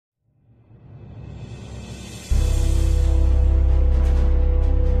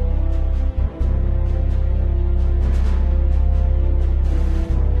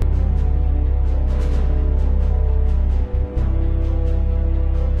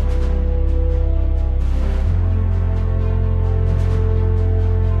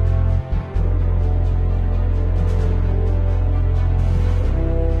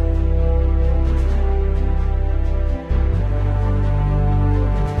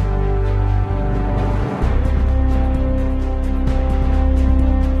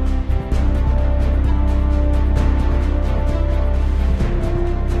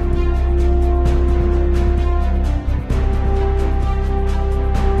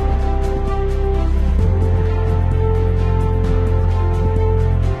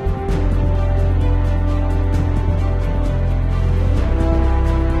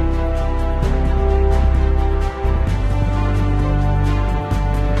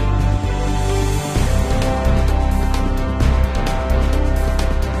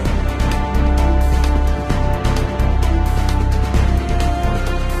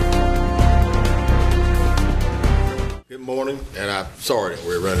Sorry that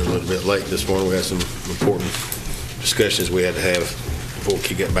we're running a little bit late this morning. We had some important discussions we had to have before we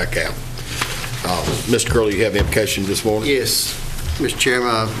could get back out. Mr. Curley, you have invocation this morning? Yes, Mr.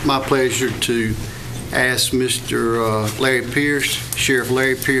 Chairman, my pleasure to ask Mr. Larry Pierce, Sheriff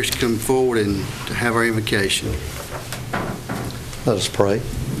Larry Pierce, to come forward and to have our invocation. Let us pray.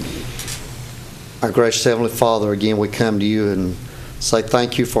 Our gracious Heavenly Father, again we come to you and say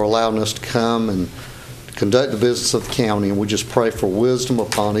thank you for allowing us to come and conduct the business of the county, and we just pray for wisdom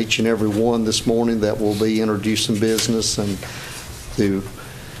upon each and every one this morning that will be introducing business, and to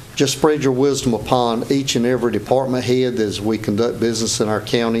just spread your wisdom upon each and every department head as we conduct business in our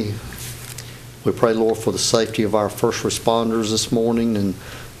county. We pray, Lord, for the safety of our first responders this morning and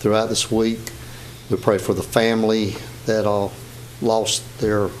throughout this week. We pray for the family that lost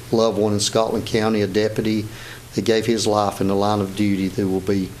their loved one in Scotland County, a deputy that gave his life in the line of duty that will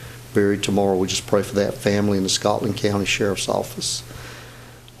be buried tomorrow. We just pray for that family in the Scotland County Sheriff's Office.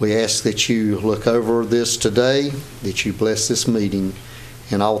 We ask that you look over this today, that you bless this meeting,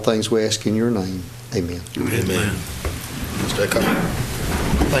 and all things we ask in your name. Amen. Amen. Mr. Eckhart.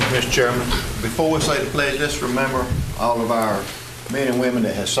 Thank you, Mr. Chairman. Before we say the pledge, let's remember all of our men and women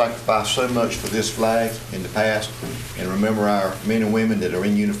that have sacrificed so much for this flag in the past, and remember our men and women that are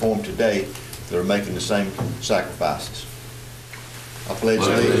in uniform today that are making the same sacrifices. I pledge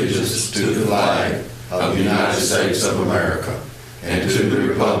allegiance to the flag of the United States of America and to the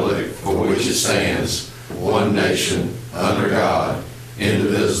republic for which it stands, one nation, under God,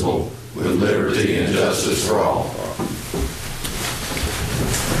 indivisible, with liberty and justice for all.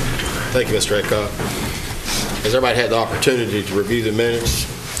 Thank you, Mr. Eckhart. Has everybody had the opportunity to review the minutes?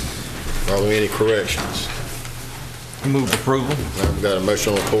 Are there any corrections? Move approval. We've got a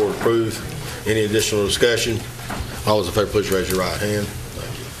motion on the floor to approve. Any additional discussion? All those in favor, please raise your right hand.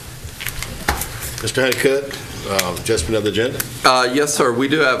 Thank you. Mr. Honeycutt, adjustment of the agenda? Yes, sir. We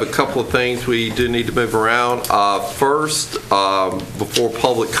do have a couple of things we do need to move around. First, before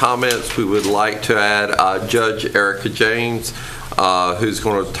public comments, we would like to add Judge Erica James, who's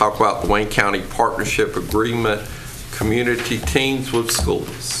going to talk about the Wayne County Partnership Agreement, Community Teams with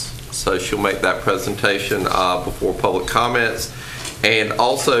Schools. So she'll make that presentation before public comments. And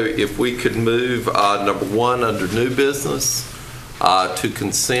also, if we could move number 1 under new business to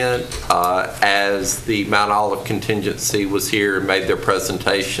consent, as the Mount Olive contingency was here and made their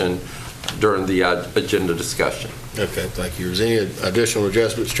presentation during the agenda discussion. Okay, thank you. Is there any additional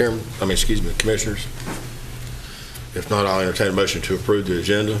adjustments, Chairman? Commissioners? If not, I'll entertain a motion to approve the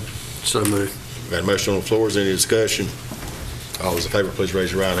agenda. So moved. We've got a motion on the floor. Is there any discussion? All those in favor, please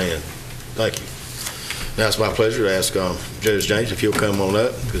raise your right hand. Thank you. Now it's my pleasure to ask Judge James if you'll come on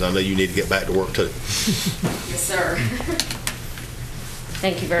up, because I know you need to get back to work too. Yes, sir.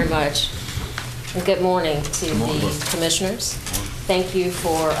 Thank you very much. And good morning to the commissioners. Thank you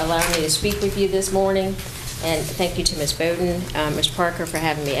for allowing me to speak with you this morning. And thank you to Ms. Bowden, Ms. Parker, for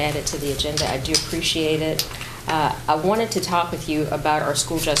having me added to the agenda. I do appreciate it. I wanted to talk with you about our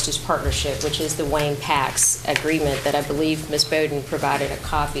school justice partnership, which is the Wayne PACS agreement that I believe Ms. Bowden provided a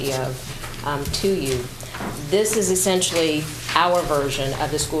copy of to you. This is essentially our version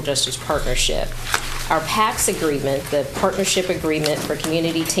of the school justice partnership. Our PACS agreement, the partnership agreement for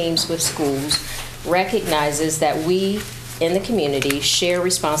community teams with schools, recognizes that we in the community share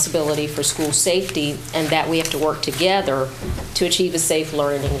responsibility for school safety, and that we have to work together to achieve a safe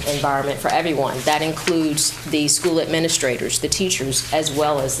learning environment for everyone. That includes the school administrators, the teachers, as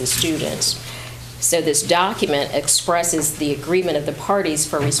well as the students. So this document expresses the agreement of the parties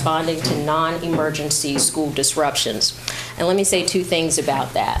for responding to non-emergency school disruptions. And let me say 2 things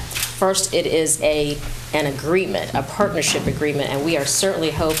about that. First, it is an agreement, a partnership agreement, and we are certainly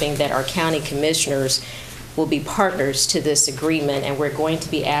hoping that our county commissioners will be partners to this agreement, and we're going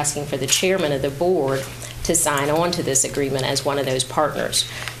to be asking for the chairman of the board to sign on to this agreement as one of those partners.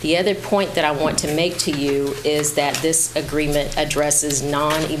 The other point that I want to make to you is that this agreement addresses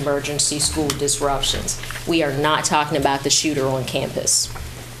non-emergency school disruptions. We are not talking about the shooter on campus.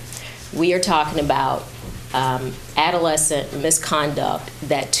 We are talking about adolescent misconduct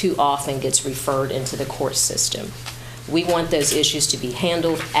that too often gets referred into the court system. We want those issues to be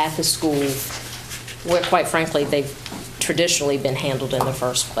handled at the school where, quite frankly, they've traditionally been handled in the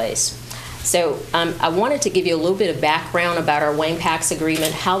first place. So I wanted to give you a little bit of background about our Wayne PACS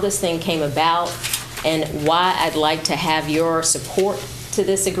agreement, how this thing came about, and why I'd like to have your support to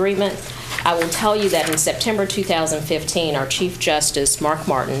this agreement. I will tell you that in September 2015, our Chief Justice, Mark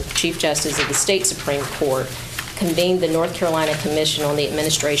Martin, Chief Justice of the State Supreme Court, convened the North Carolina Commission on the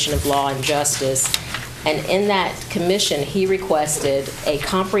Administration of Law and Justice. And in that commission, he requested a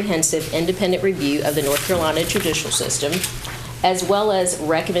comprehensive independent review of the North Carolina judicial system as well as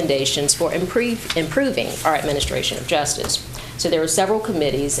recommendations for improving our administration of justice. So there were several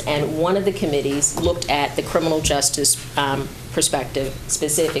committees, and one of the committees looked at the criminal justice perspective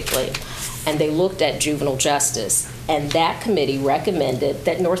specifically, and they looked at juvenile justice. And that committee recommended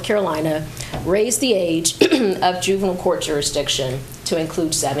that North Carolina raise the age of juvenile court jurisdiction to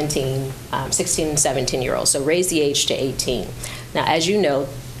include 16 and 17-year-olds, so raise the age to 18. Now, as you know,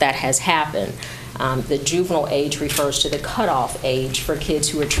 that has happened. The juvenile age refers to the cutoff age for kids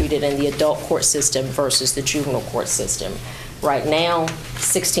who are treated in the adult court system versus the juvenile court system. Right now,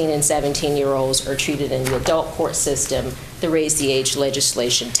 16 and 17-year-olds are treated in the adult court system. The raise the age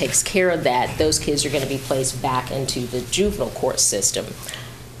legislation takes care of that. Those kids are going to be placed back into the juvenile court system.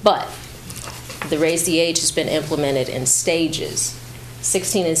 But the raise the age has been implemented in stages.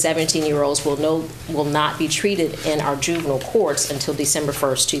 16 and 17-year-olds will not be treated in our juvenile courts until December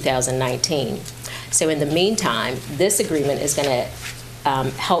 1st, 2019. So in the meantime, this agreement is going to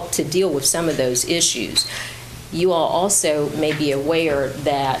help to deal with some of those issues. You all also may be aware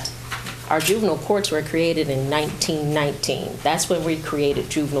that our juvenile courts were created in 1919. That's when we created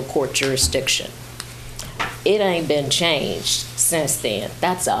juvenile court jurisdiction. It ain't been changed since then.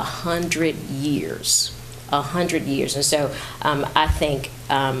 That's 100 years. 100 years. And so I think,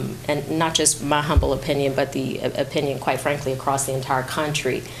 and not just my humble opinion, but the opinion, quite frankly, across the entire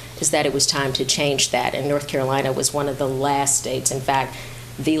country, is that it was time to change that. And North Carolina was one of the last states, in fact,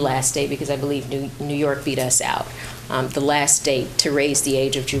 the last state, because I believe New York beat us out, the last state to raise the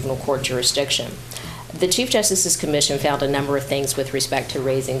age of juvenile court jurisdiction. The Chief Justice's Commission found a number of things with respect to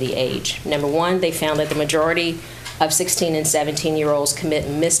raising the age. Number one, they found that the majority of 16 and 17-year-olds commit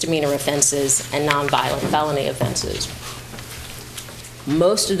misdemeanor offenses and nonviolent felony offenses.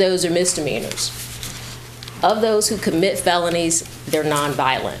 Most of those are misdemeanors. Of those who commit felonies, they're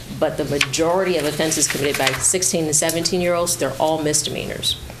nonviolent, but the majority of offenses committed by 16 and 17-year-olds, they're all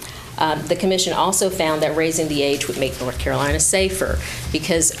misdemeanors. The Commission also found that raising the age would make North Carolina safer,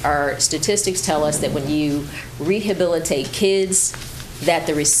 because our statistics tell us that when you rehabilitate kids, that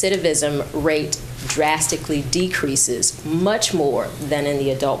the recidivism rate drastically decreases, much more than in the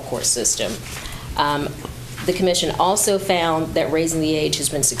adult court system. The Commission also found that raising the age has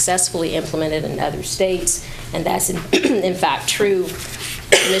been successfully implemented in other states, and that's in fact true.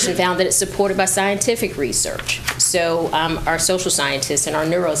 The Commission found that it's supported by scientific research. So our social scientists and our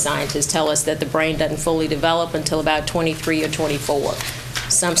neuroscientists tell us that the brain doesn't fully develop until about 23 or 24.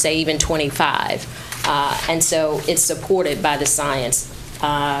 Some say even 25. And so it's supported by the science.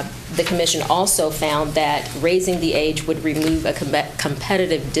 The Commission also found that raising the age would remove a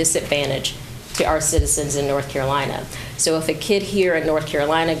competitive disadvantage to our citizens in North Carolina. So if a kid here in North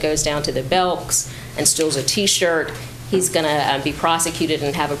Carolina goes down to the BOC and steals a T-shirt, he's going to be prosecuted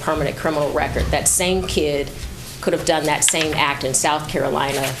and have a permanent criminal record. That same kid could have done that same act in South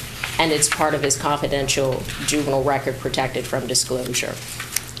Carolina, and it's part of his confidential juvenile record protected from disclosure.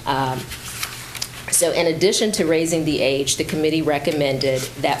 So in addition to raising the age, the committee recommended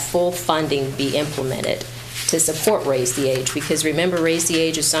that full funding be implemented to support Raise the Age, because remember, Raise the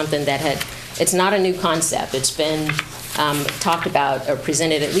Age is something that it's not a new concept. It's been talked about or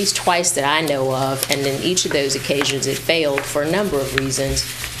presented at least twice that I know of, and in each of those occasions it failed for a number of reasons,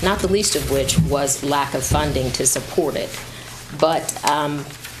 not the least of which was lack of funding to support it. But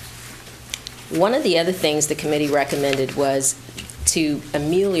one of the other things the committee recommended was to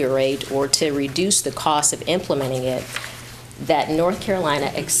ameliorate or to reduce the cost of implementing it, that North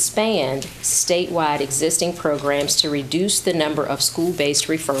Carolina expand statewide existing programs to reduce the number of school-based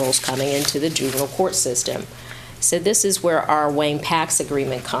referrals coming into the juvenile court system. So this is where our Wayne-Pax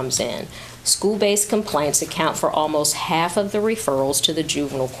agreement comes in. School-based complaints account for almost half of the referrals to the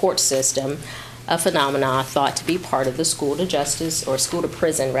juvenile court system, a phenomenon thought to be part of the school to justice, or school to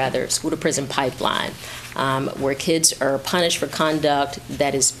prison rather, school to prison pipeline, where kids are punished for conduct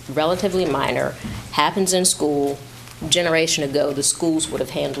that is relatively minor, happens in school. A generation ago, the schools would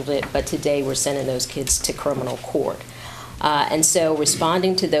have handled it, but today we're sending those kids to criminal court. And so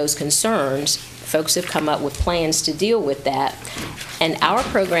responding to those concerns, folks have come up with plans to deal with that. And our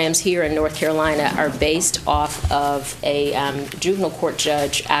programs here in North Carolina are based off of a juvenile court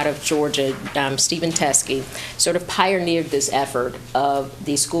judge out of Georgia, Stephen Teskey, sort of pioneered this effort of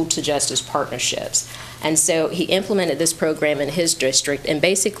the school to justice partnerships. And so he implemented this program in his district, and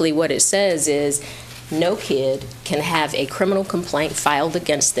basically what it says is no kid can have a criminal complaint filed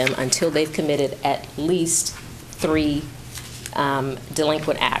against them until they've committed at least 3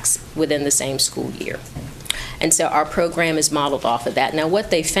 delinquent acts within the same school year. And so our program is modeled off of that. Now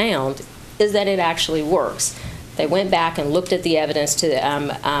what they found is that it actually works. They went back and looked at the evidence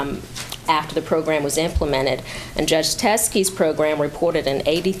to after the program was implemented, and Judge Teskey's program reported an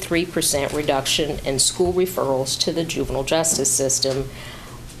 83% reduction in school referrals to the juvenile justice system,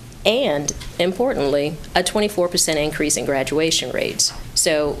 and, importantly, a 24% increase in graduation rates.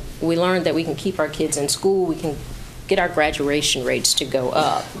 So we learned that we can keep our kids in school, we can get our graduation rates to go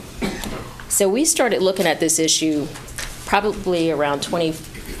up. So we started looking at this issue probably around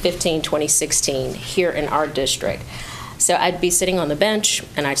 2015, 2016 here in our district. So I'd be sitting on the bench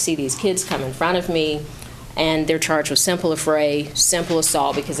and I'd see these kids come in front of me and they're charged with simple affray, simple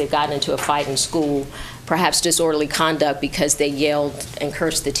assault because they've gotten into a fight in school, perhaps disorderly conduct because they yelled and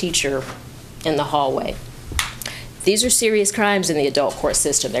cursed the teacher in the hallway. These are serious crimes in the adult court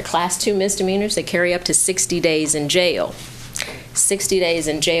system. They're Class 2 misdemeanors. They carry up to 60 days in jail. 60 days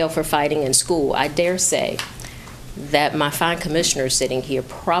in jail for fighting in school. I dare say that my fine commissioners sitting here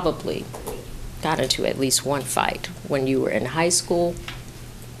probably got into at least one fight when you were in high school,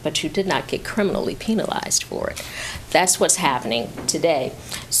 but you did not get criminally penalized for it. That's what's happening today.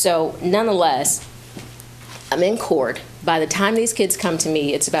 So nonetheless, I'm in court. By the time these kids come to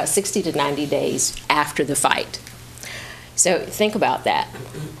me, it's about 60 to 90 days after the fight. So think about that.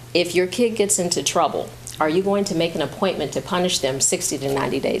 If your kid gets into trouble, are you going to make an appointment to punish them 60 to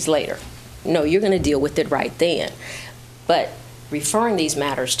 90 days later? No, you're going to deal with it right then. But referring these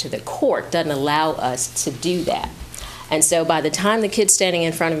matters to the court doesn't allow us to do that. And so by the time the kid's standing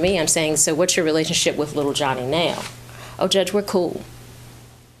in front of me, I'm saying, so what's your relationship with little Johnny now? Oh, Judge, we're cool.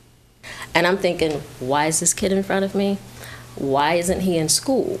 And I'm thinking, why is this kid in front of me? Why isn't he in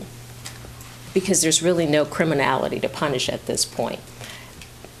school? Because there's really no criminality to punish at this point.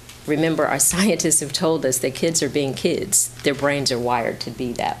 Remember, our scientists have told us that kids are being kids. Their brains are wired to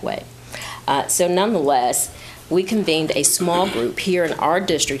be that way. So nonetheless, we convened a small group here in our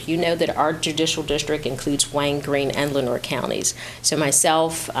district. You know that our judicial district includes Wayne, Greene, and Lenoir counties. So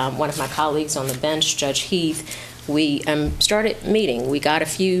myself, one of my colleagues on the bench, Judge Heath, we started meeting. We got a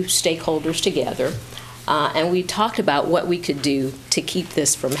few stakeholders together, and we talked about what we could do to keep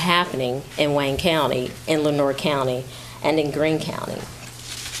this from happening in Wayne County, in Lenoir County, and in Greene County.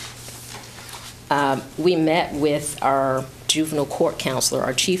 We met with our juvenile court counselor,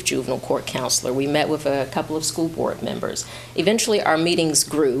 our chief juvenile court counselor. We met with a couple of school board members. Eventually, our meetings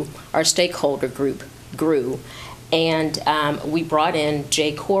grew, our stakeholder group grew, and we brought in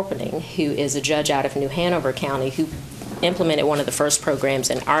Jay Corpening, who is a judge out of New Hanover County, who implemented one of the first programs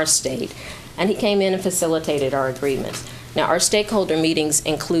in our state, and he came in and facilitated our agreements. Now, our stakeholder meetings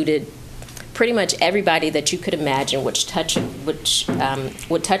included pretty much everybody that you could imagine would touch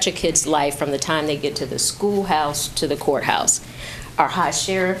a kid's life from the time they get to the schoolhouse to the courthouse. Our high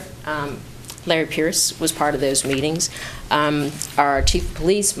sheriff, Larry Pierce, was part of those meetings. Our chief of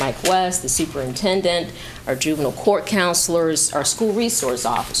police, Mike West, the superintendent, our juvenile court counselors, our school resource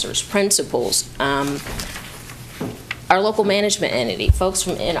officers, principals, our local management entity, folks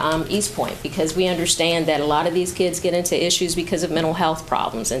from East Point, because we understand that a lot of these kids get into issues because of mental health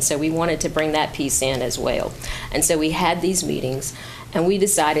problems, and so we wanted to bring that piece in as well. And so we had these meetings, and we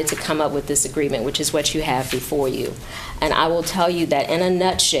decided to come up with this agreement, which is what you have before you. And I will tell you that in a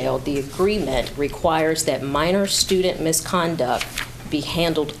nutshell, the agreement requires that minor student misconduct be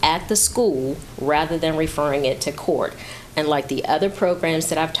handled at the school rather than referring it to court. And like the other programs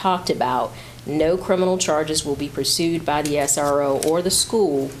that I've talked about, no criminal charges will be pursued by the SRO or the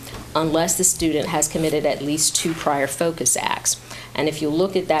school unless the student has committed at least 2 prior focus acts. And if you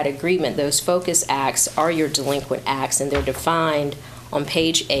look at that agreement, those focus acts are your delinquent acts, and they're defined on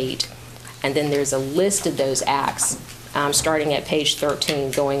page 8. And then there's a list of those acts starting at page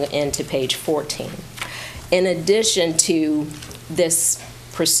 13 going into page 14. In addition to this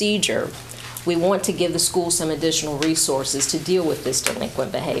procedure, we want to give the school some additional resources to deal with this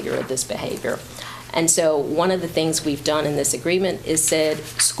delinquent behavior or this behavior. And so one of the things we've done in this agreement is said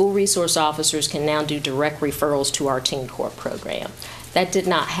school resource officers can now do direct referrals to our teen court program. That did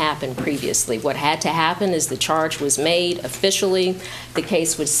not happen previously. What had to happen is the charge was made officially, the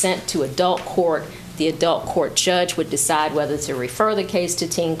case was sent to adult court, the adult court judge would decide whether to refer the case to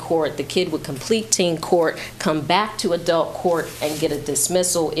teen court, the kid would complete teen court, come back to adult court, and get a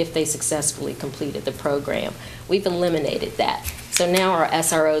dismissal if they successfully completed the program. We've eliminated that. So now our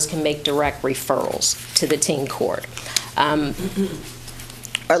SROs can make direct referrals to the teen court.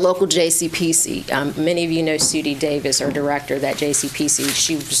 Our local JCPC, many of you know Sudie Davis, our director of that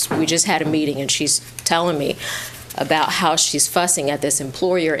JCPC. We just had a meeting, and she's telling me about how she's fussing at this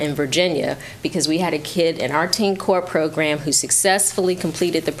employer in Virginia because we had a kid in our teen court program who successfully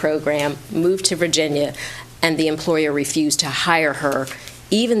completed the program, moved to Virginia, and the employer refused to hire her,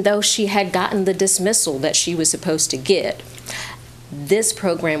 even though she had gotten the dismissal that she was supposed to get. This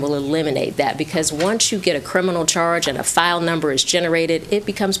program will eliminate that, because once you get a criminal charge and a file number is generated, it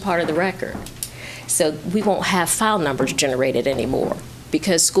becomes part of the record. So we won't have file numbers generated anymore,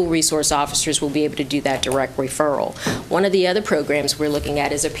 because school resource officers will be able to do that direct referral. One of the other programs we're looking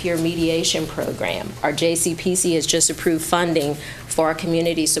at is a peer mediation program. Our JCPC has just approved funding for our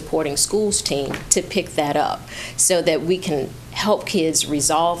community supporting schools team to pick that up, so that we can help kids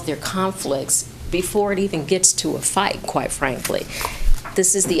resolve their conflicts before it even gets to a fight, quite frankly.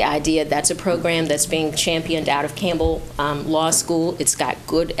 This is the idea. That's a program that's being championed out of Campbell Law School. It's got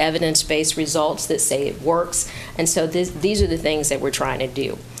good evidence-based results that say it works. And so these are the things that we're trying to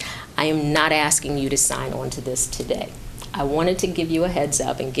do. I am not asking you to sign on to this today. I wanted to give you a heads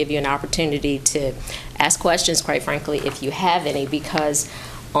up and give you an opportunity to ask questions, quite frankly, if you have any, because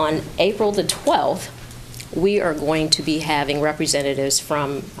on April the 12th, we are going to be having representatives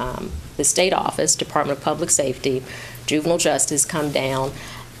from the state office, Department of Public Safety, Juvenile Justice come down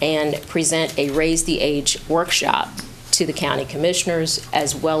and present a Raise the Age workshop to the county commissioners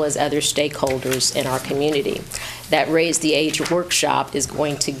as well as other stakeholders in our community. That Raise the Age workshop is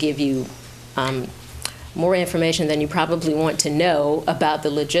going to give you more information than you probably want to know about the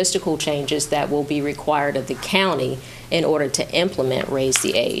logistical changes that will be required of the county in order to implement Raise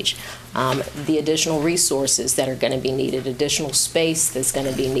the Age. The additional resources that are going to be needed, additional space that's going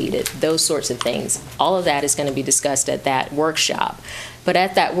to be needed, those sorts of things. All of that is going to be discussed at that workshop. But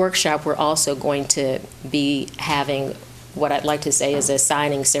at that workshop, we're also going to be having what I'd like to say is a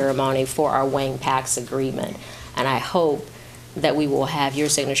signing ceremony for our Wayne PACS agreement. And I hope that we will have your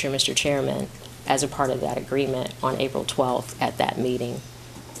signature, Mr. Chairman, as a part of that agreement on April 12th at that meeting.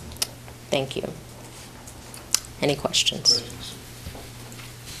 Thank you. Any questions?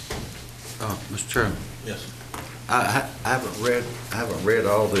 Mr. Chairman. Yes. I haven't read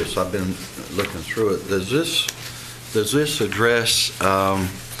all this. I've been looking through it. Does this address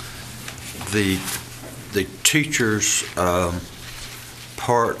the teachers'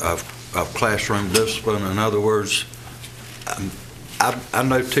 part of classroom discipline? In other words, I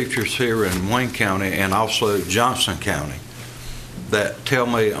know teachers here in Wayne County and also Johnson County that tell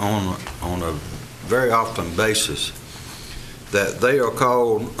me on a very often basis that they are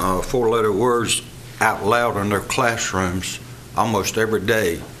called four-letter words out loud in their classrooms almost every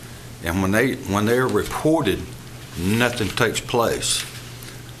day, and when they're reported, nothing takes place.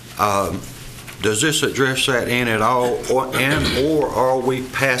 Does this address that in at all, or are we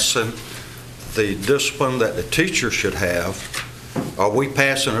passing the discipline that the teacher should have? Are we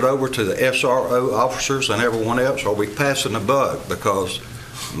passing it over to the SRO officers and everyone else? Are we passing the buck? Because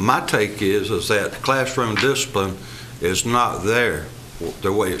my take is that classroom discipline is not there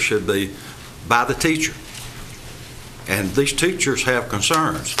the way it should be by the teacher. And these teachers have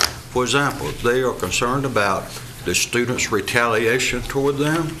concerns. For example, they are concerned about the students' retaliation toward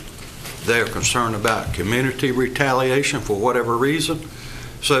them. They are concerned about community retaliation for whatever reason.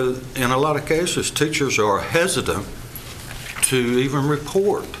 So in a lot of cases, teachers are hesitant to even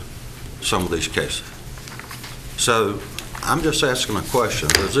report some of these cases. So I'm just asking a question.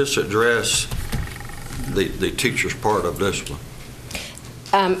 Does this address the teacher's part of discipline?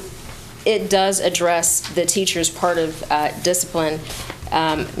 It does address the teacher's part of discipline.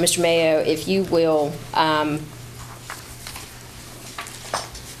 Mr. Mayo, if you will, and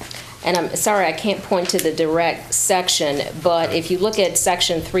I'm sorry I can't point to the direct section, but if you look at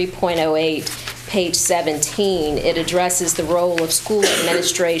section 3.08, page 17, it addresses the role of school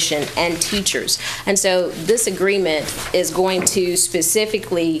administration and teachers. And so this agreement is going to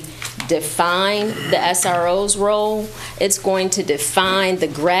specifically define the SRO's role. It's going to define the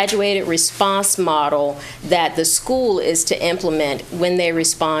graduated response model that the school is to implement when they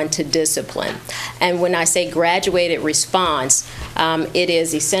respond to discipline. And when I say graduated response, it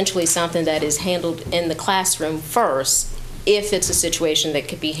is essentially something that is handled in the classroom first, if it's a situation that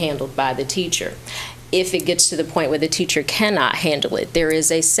could be handled by the teacher. If it gets to the point where the teacher cannot handle it, there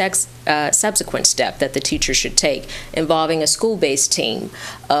is a subsequent step that the teacher should take involving a school-based team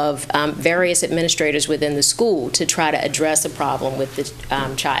of various administrators within the school to try to address a problem with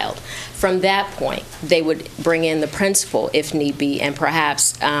the child. From that point, they would bring in the principal if need be, and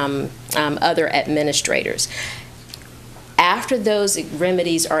perhaps other administrators. After those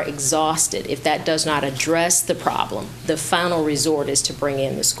remedies are exhausted, if that does not address the problem, the final resort is to bring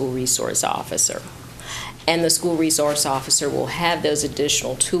in the school resource officer. And the school resource officer will have those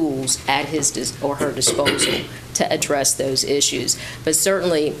additional tools at his or her disposal to address those issues. But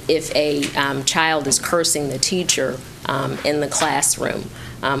certainly, if a child is cursing the teacher in the classroom,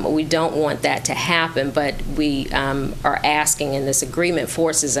 we don't want that to happen, but we are asking, and this agreement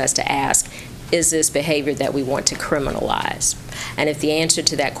forces us to ask, is this behavior that we want to criminalize? And if the answer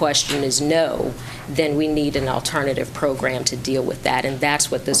to that question is no, then we need an alternative program to deal with that, and that's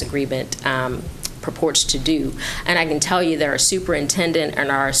what this agreement purports to do. And I can tell you that our superintendent and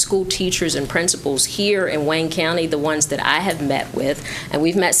our school teachers and principals here in Wayne County, the ones that I have met with, and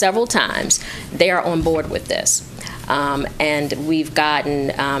we've met several times, they are on board with this. And we've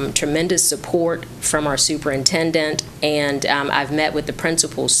gotten tremendous support from our superintendent, and I've met with the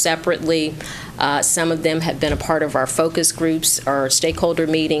principals separately. Some of them have been a part of our focus groups, our stakeholder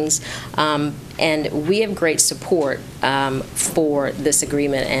meetings, and we have great support for this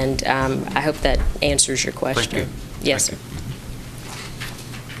agreement, and I hope that answers your question. Thank you. Yes, sir.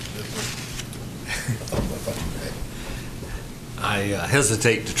 I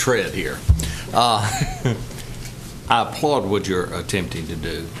hesitate to tread here. I applaud what you're attempting to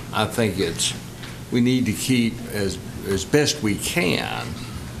do. I think we need to keep, as best we can,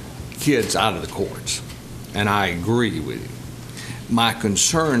 kids out of the courts, and I agree with you. My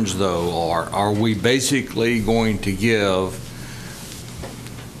concerns, though, are we basically going to give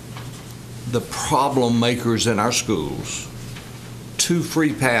the problem makers in our schools 2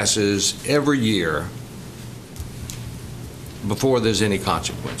 free passes every year before there's any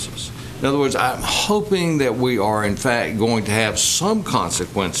consequences? In other words, I'm hoping that we are, in fact, going to have some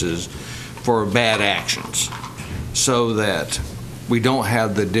consequences for bad actions so that we don't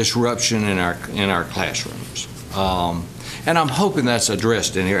have the disruption in our classrooms. And I'm hoping that's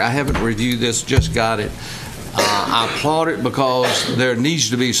addressed in here. I haven't reviewed this, just got it. I applaud it because there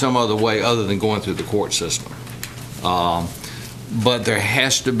needs to be some other way other than going through the court system. But there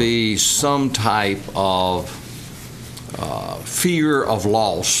has to be some type of fear of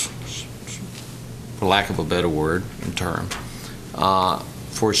loss, for lack of a better word and term,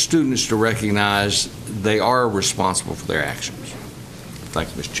 for students to recognize they are responsible for their actions.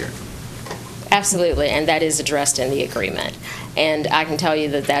 Thank you, Mr. Chairman. Absolutely, and that is addressed in the agreement. And I can tell you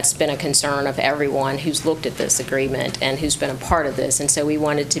that that's been a concern of everyone who's looked at this agreement and who's been a part of this. And so we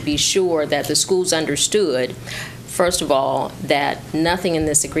wanted to be sure that the schools understood, first of all, that nothing in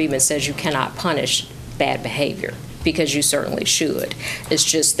this agreement says you cannot punish bad behavior, because you certainly should. It's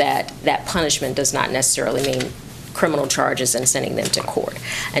just that that punishment does not necessarily mean criminal charges and sending them to court.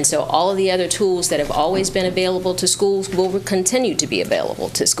 And so all of the other tools that have always been available to schools will continue to be available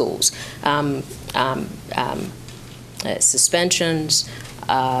to schools. Suspensions,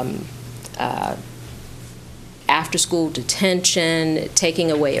 after-school detention, taking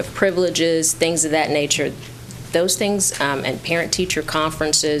away of privileges, things of that nature. Those things, and parent-teacher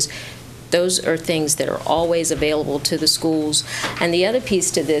conferences, those are things that are always available to the schools. And the other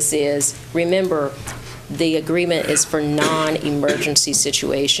piece to this is, remember, the agreement is for non-emergency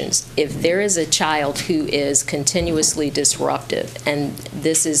situations. If there is a child who is continuously disruptive, and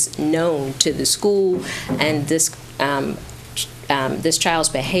this is known to the school, and this child's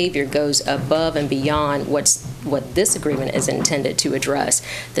behavior goes above and beyond what this agreement is intended to address,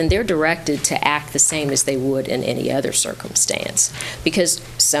 then they're directed to act the same as they would in any other circumstance. Because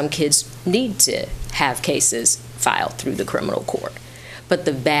some kids need to have cases filed through the criminal court, but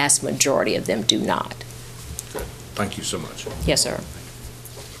the vast majority of them do not. Thank you so much. Yes, sir.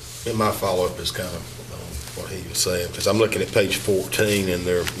 And my follow-up is kind of what he was saying, because I'm looking at page 14 and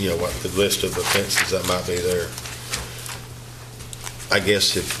there, what the list of offenses that might be there. I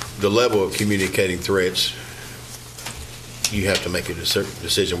guess if the level of communicating threats, you have to make a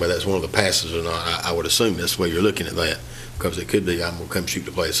decision whether that's one of the passes or not. I would assume that's the way you're looking at that, because it could be, I'm going to come shoot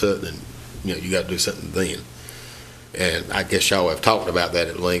the place up, and you got to do something then. And I guess y'all have talked about that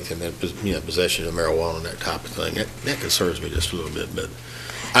at length, and then possession of marijuana and that type of thing. That concerns me just a little bit, but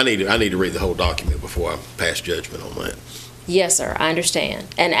I need to read the whole document before I pass judgment on that. Yes, sir, I understand.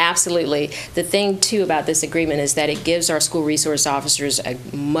 And absolutely, the thing, too, about this agreement is that it gives our school resource officers a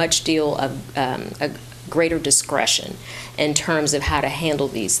much deal of a greater discretion in terms of how to handle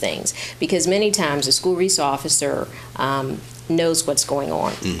these things. Because many times a school resource officer knows what's going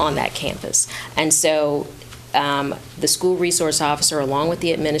on that campus. And so the school resource officer, along with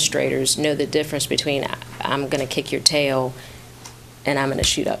the administrators, know the difference between I'm going to kick your tail and I'm going to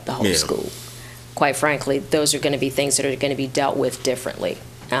shoot up the whole school. Quite frankly, those are going to be things that are going to be dealt with differently,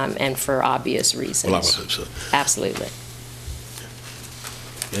 and for obvious reasons. Well, I would hope so. Absolutely.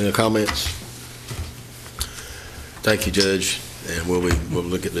 Any comments? Thank you, Judge, and we'll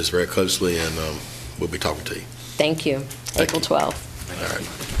look at this very closely, and we'll be talking to you. Thank you. April 12th. All right.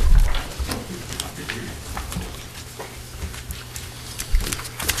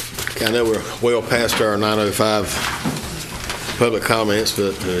 Okay, I know we're well past our 9:05 public comments,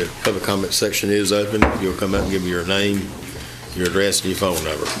 but the public comment section is open. You'll come up and give me your name, your address, and your phone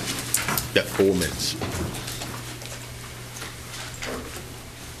number. Got 4 minutes.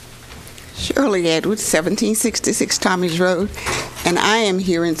 Shirley Edwards, 1766 Tommy's Road, and I am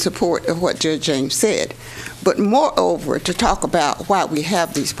here in support of what Judge James said, but moreover to talk about why we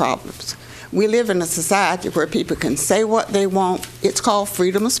have these problems. We live in a society where people can say what they want. It's called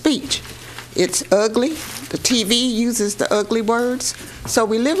freedom of speech. It's ugly. The TV uses the ugly words. So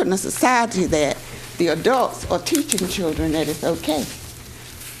we live in a society that the adults are teaching children that it's okay.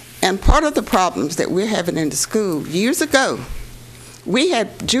 And part of the problems that we're having in the school, years ago, we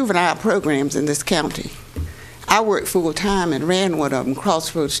had juvenile programs in this county. I worked full-time and ran one of them,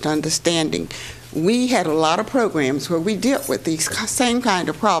 Crossroads to Understanding. We had a lot of programs where we dealt with these same kind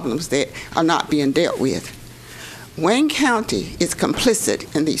of problems that are not being dealt with. Wayne County is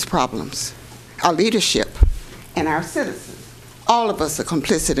complicit in these problems. Our leadership and our citizens, all of us are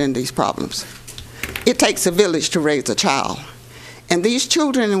complicit in these problems. It takes a village to raise a child. And these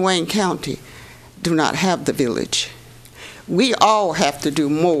children in Wayne County do not have the village. We all have to do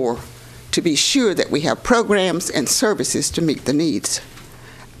more to be sure that we have programs and services to meet the needs.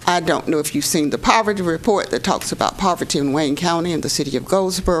 I don't know if you've seen the poverty report that talks about poverty in Wayne County and the city of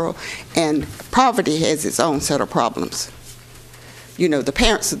Goldsboro, and poverty has its own set of problems. You know, the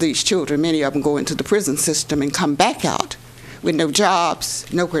parents of these children, many of them go into the prison system and come back out with no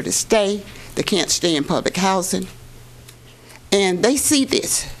jobs, nowhere to stay. They can't stay in public housing. And they see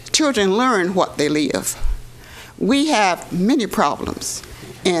this. Children learn what they live. We have many problems,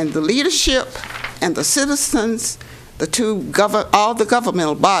 and the leadership and the citizens, all the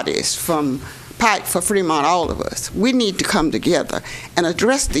governmental bodies, from Pike for Fremont, all of us, we need to come together and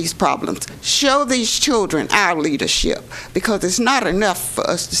address these problems, show these children our leadership, because it's not enough for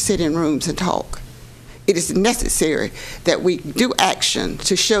us to sit in rooms and talk. It is necessary that we do action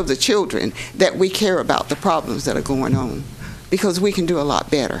to show the children that we care about the problems that are going on, because we can do a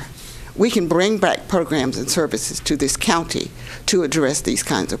lot better. We can bring back programs and services to this county to address these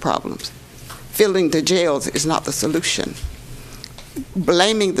kinds of problems. Filling the jails is not the solution.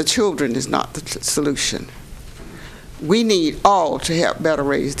 Blaming the children is not the solution. We need all to help better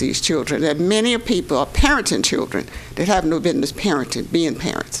raise these children. And many people are parenting children that have no business being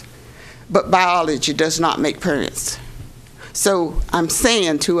parents. But biology does not make parents. So I'm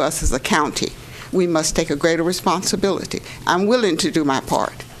saying to us as a county, we must take a greater responsibility. I'm willing to do my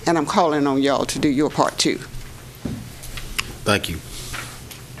part, and I'm calling on y'all to do your part too. Thank you.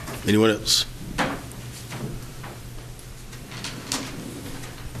 Anyone else?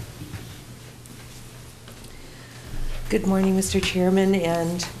 Good morning, Mr. Chairman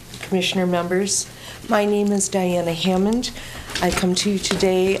and Commissioner members. My name is Diana Hammond. I come to you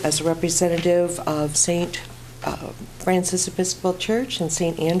today as a representative of St. Francis Episcopal Church and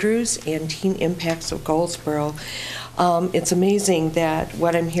St. Andrews and Teen Impacts of Goldsboro. It's amazing that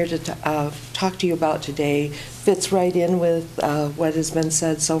what I'm here to talk to you about today fits right in with what has been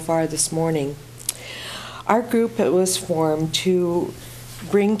said so far this morning. Our group was formed to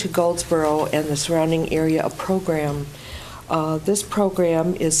bring to Goldsboro and the surrounding area a program. This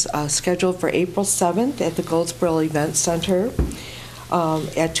program is scheduled for April 7th at the Goldsboro Event Center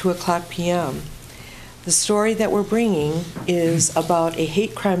at 2:00 p.m. The story that we're bringing is about a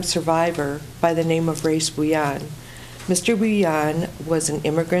hate crime survivor by the name of Race Bouillon. Mr. Bouillon was an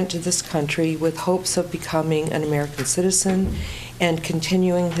immigrant to this country with hopes of becoming an American citizen and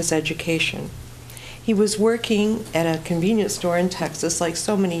continuing his education. He was working at a convenience store in Texas, like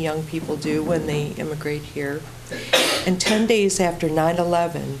so many young people do when they immigrate here. And 10 days after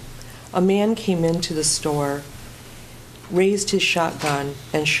 9/11, a man came into the store, raised his shotgun,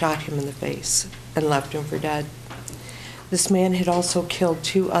 and shot him in the face and left him for dead. This man had also killed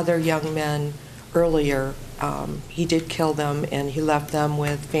 2 other young men earlier. He did kill them, and he left them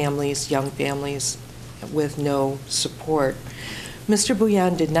with families, young families, with no support. Mr.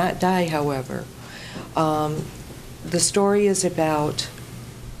 Bouillon did not die, however. The story is about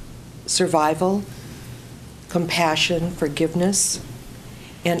survival, compassion, forgiveness,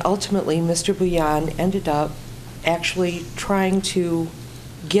 and ultimately Mr. Bouillon ended up actually trying to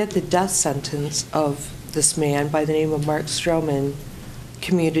get the death sentence of this man by the name of Mark Stroman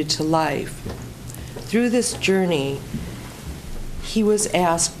commuted to life. Through this journey, he was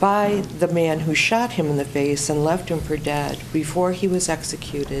asked by the man who shot him in the face and left him for dead before he was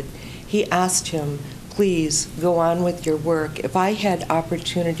executed. He asked him, please go on with your work. If I had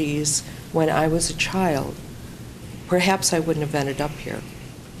opportunities when I was a child, perhaps I wouldn't have ended up here.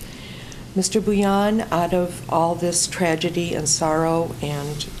 Mr. Bouillon, out of all this tragedy and sorrow,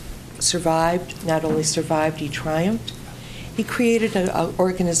 and survived, not only survived, he triumphed. He created an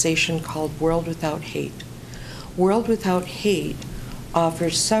organization called World Without Hate. World Without Hate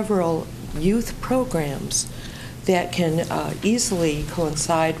offers several youth programs that can easily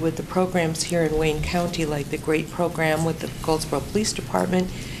coincide with the programs here in Wayne County, like the great program with the Goldsboro Police Department,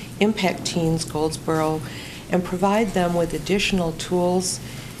 Impact Teens Goldsboro, and provide them with additional tools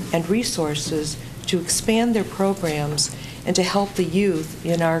and resources to expand their programs and to help the youth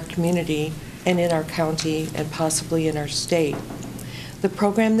in our community and in our county and possibly in our state. The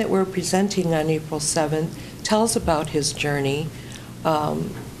program that we're presenting on April 7th tells about his journey,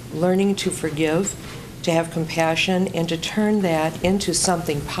 learning to forgive, to have compassion, and to turn that into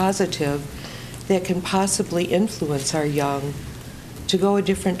something positive that can possibly influence our young to go a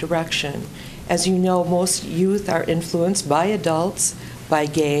different direction. As you know, most youth are influenced by adults, by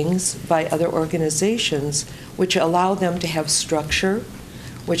gangs, by other organizations, which allow them to have structure,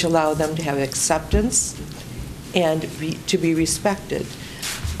 which allow them to have acceptance, and to be respected.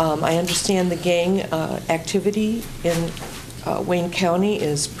 I understand the gang activity in Wayne County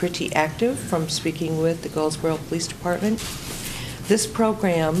is pretty active from speaking with the Goldsboro Police Department. This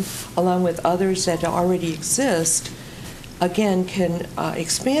program, along with others that already exist, again, can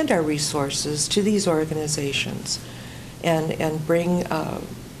expand our resources to these organizations and bring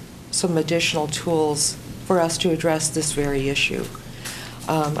some additional tools for us to address this very issue.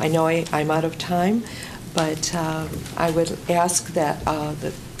 I know I'm out of time, but I would ask that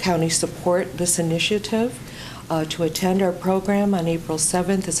the county support this initiative. To attend our program on April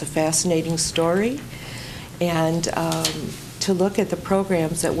 7th is a fascinating story, and to look at the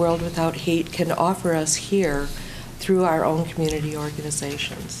programs that World Without Hate can offer us here through our own community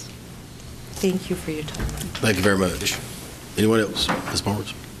organizations. Thank you for your time. Thank you very much. Anyone else? Ms.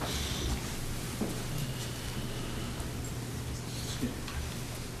 Barnes?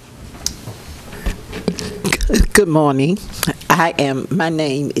 Good morning. My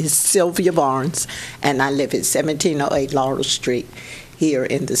name is Sylvia Barnes, and I live at 1708 Laurel Street here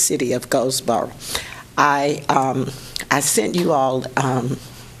in the city of Goldsboro. I sent you all,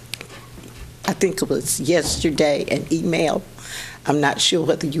 I think it was yesterday, an email. I'm not sure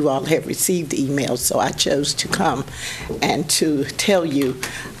whether you all have received the email, so I chose to come and to tell you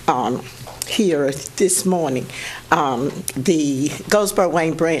here this morning. The Goldsboro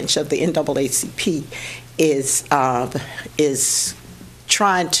Wayne branch of the NAACP is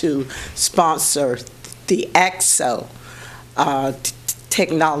trying to sponsor the AXO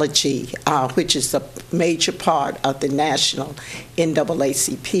technology, which is a major part of the national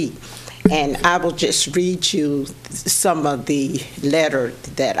NAACP. And I will just read you some of the letter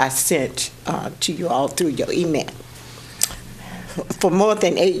that I sent to you all through your email. For more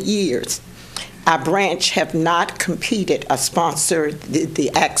than 8 years, our branch have not competed or sponsored the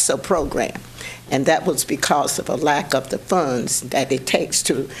AXO program. And that was because of a lack of the funds that it takes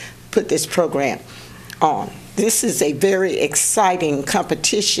to put this program on. This is a very exciting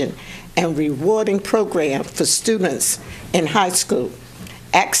competition and rewarding program for students in high school.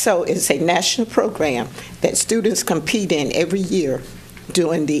 AXO is a national program that students compete in every year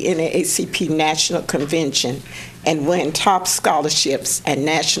during the NAACP National Convention and win top scholarships and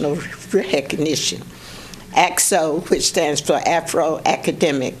national recognition. AXO, which stands for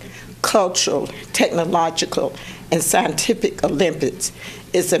Afro-Academic, Cultural, Technological, and Scientific Olympics,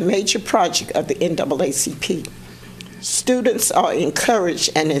 is a major project of the NAACP. Students are encouraged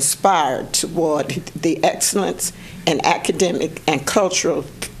and inspired toward the excellence in academic and cultural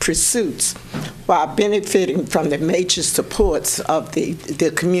pursuits while benefiting from the major supports of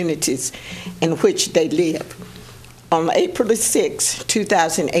the communities in which they live. On April 6,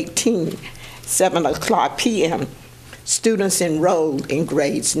 2018, 7:00 p.m., students enrolled in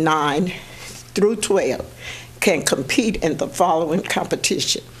grades 9 through 12 can compete in the following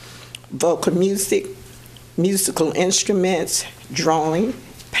competition: vocal music, musical instruments, drawing,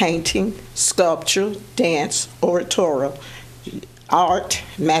 painting, sculpture, dance, oratorio, art,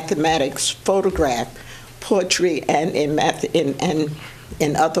 mathematics, photograph, poetry, and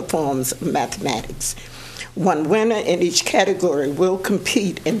in other forms of mathematics. One winner in each category will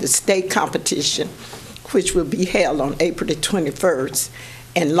compete in the state competition, which will be held on April the 21st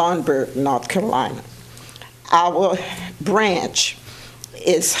in Laurinburg, North Carolina. Our branch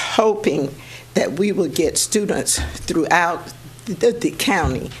is hoping that we will get students throughout the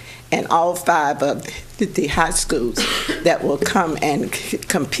county and all 5 of the high schools that will come and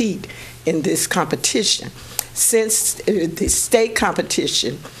compete in this competition. Since the state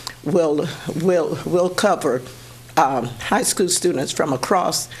competition will cover high school students from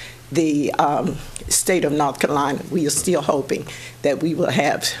across the state of North Carolina, we are still hoping that we will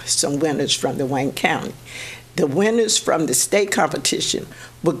have some winners from the Wayne County. The winners from the state competition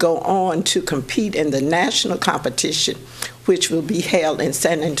will go on to compete in the national competition, which will be held in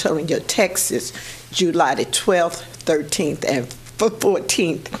San Antonio, Texas, July the 12th, 13th, and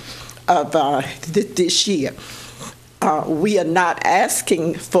 14th of this year. We are not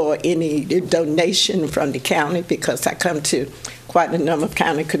asking for any donation from the county because I come to quite a number of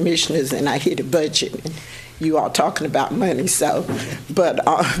county commissioners and I hear the budget and you all talking about money. But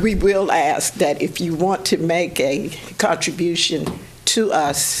we will ask that if you want to make a contribution to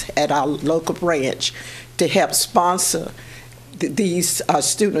us at our local branch to help sponsor these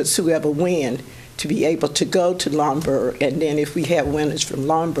students who ever win to be able to go to Lombard, and then if we have winners from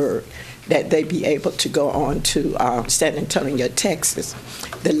Lombard, that they be able to go on to San Antonio, Texas.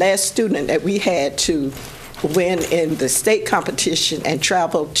 The last student that we had to win in the state competition and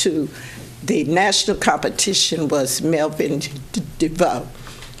travel to the national competition was Melvin DeVoe.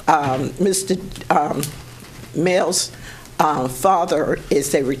 Mr. Mel's father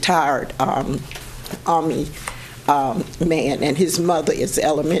is a retired Army man, and his mother is an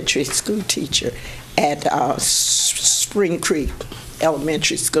elementary school teacher at Spring Creek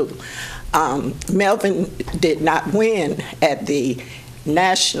Elementary School. Melvin did not win at the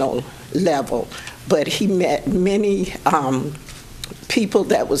national level, but he met many people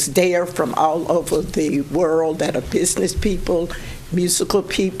that was there from all over the world that are business people, musical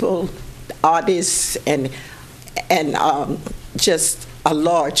people, artists, and just a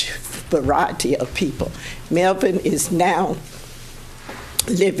large variety of people. Melvin is now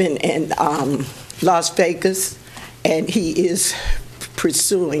living in Las Vegas, and he is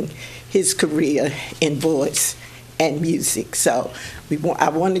pursuing his career in voice and music. So I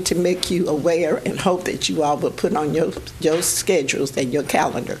wanted to make you aware and hope that you all will put on your schedules and your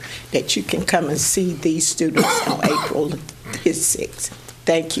calendar that you can come and see these students on April 6th.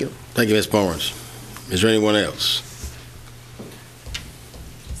 Thank you. Thank you, Ms. Barnes. Is there anyone else?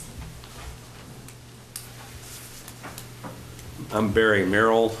 I'm Barry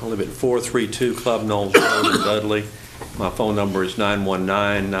Merrill. I live at 432 Club Knowles Road in Dudley. My phone number is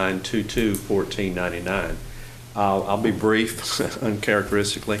 919-922-1499. I'll be brief,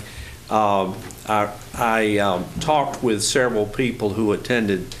 uncharacteristically. I talked with several people who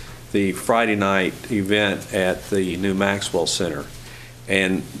attended the Friday night event at the new Maxwell Center.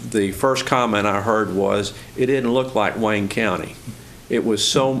 And the first comment I heard was, it didn't look like Wayne County. It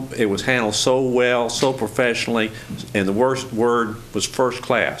was handled so well, so professionally, and the worst word was first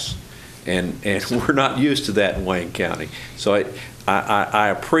class. And we're not used to that in Wayne County. So I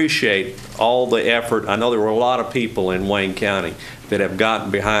appreciate all the effort. I know there were a lot of people in Wayne County that have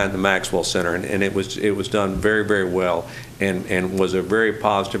gotten behind the Maxwell Center, and it was done very, very well, and was a very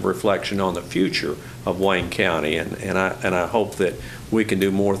positive reflection on the future of Wayne County. And I hope that we can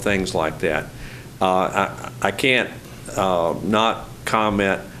do more things like that. I can't not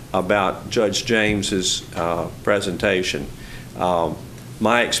comment about Judge James's presentation.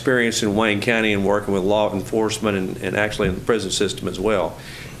 My experience in Wayne County and working with law enforcement and actually in the prison system as well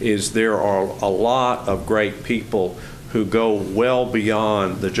is there are a lot of great people who go well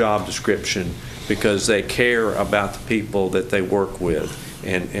beyond the job description because they care about the people that they work with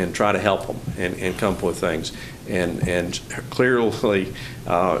and try to help them and come up with things. And clearly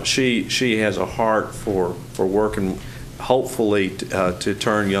she has a heart for working hopefully to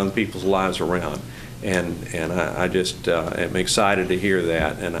turn young people's lives around. And I just am excited to hear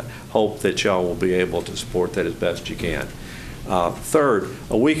that, and I hope that y'all will be able to support that as best you can. Third,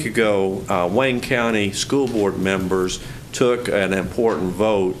 a week ago, Wayne County school board members took an important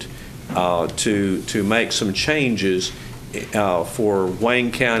vote to make some changes for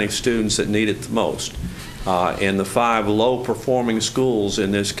Wayne County students that need it the most. In the 5 low-performing schools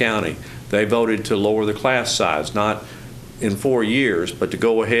in this county, they voted to lower the class size, not in 4 years, but to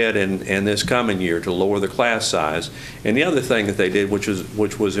go ahead and this coming year to lower the class size. And the other thing that they did, which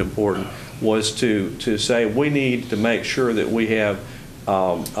was important, was to say we need to make sure that we have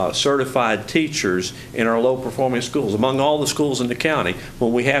certified teachers in our low-performing schools. Among all the schools in the county,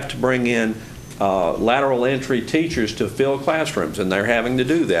 when we have to bring in lateral entry teachers to fill classrooms, and they're having to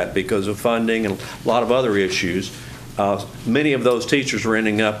do that because of funding and a lot of other issues. Many of those teachers are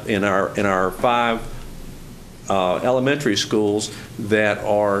ending up in our 5 elementary schools that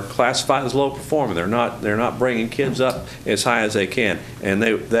are classified as low performing. They're not bringing kids up as high as they can, and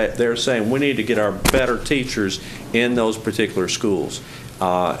they're saying we need to get our better teachers in those particular schools.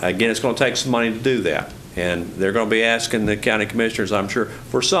 Again, it's going to take some money to do that, and they're going to be asking the county commissioners, I'm sure,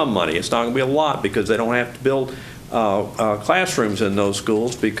 for some money. It's not going to be a lot because they don't have to build classrooms in those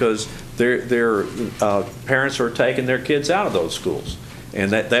schools because their parents are taking their kids out of those schools.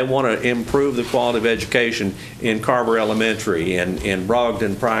 and that they want to improve the quality of education in Carver Elementary and in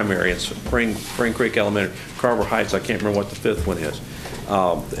Brogdon Primary and Spring Creek Elementary, Carver Heights, I can't remember what the fifth one is,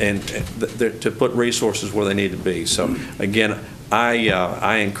 to put resources where they need to be. So again,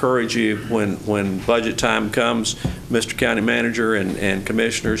 I encourage you when budget time comes, Mr. County Manager and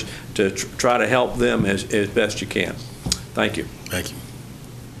Commissioners, to try to help them as best you can. Thank you. Thank you.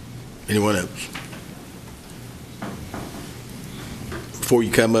 Anyone else? Before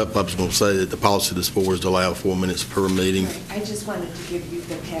you come up, I was going to say that the policy of this board is to allow 4 minutes per meeting. I just wanted to give you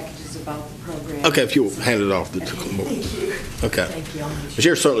the packages about the program. Okay, if you'll hand it off. Thank you. Okay. Thank you. But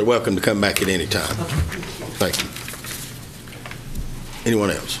you're certainly welcome to come back at any time. Thank you. Anyone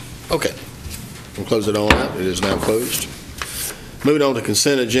else? Okay. We'll close it on out. It is now closed. Moving on to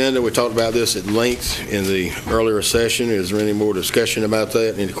consent agenda. We talked about this at length in the earlier session. Is there any more discussion about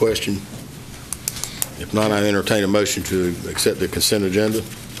that? Any question? If not, I entertain a motion to accept the consent agenda.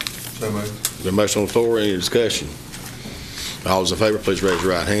 So moved. The motion on the floor. Any discussion? All those in favor, please raise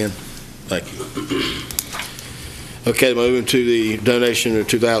your right hand. Thank you. Okay, moving to the donation of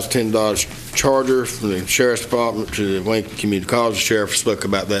 $2,010 charger from the Sheriff's Department to the Wayne Community College. The Sheriff spoke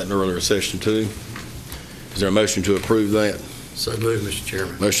about that in the earlier session too. Is there a motion to approve that? So moved, Mr.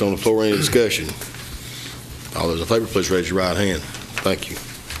 Chairman. Motion on the floor. Any discussion? All those in favor, please raise your right hand. Thank you.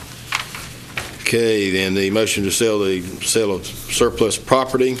 Okay, then the motion to sell of surplus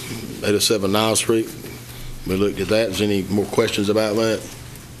property, 807 Niles Street. We looked at that. Is there any more questions about that?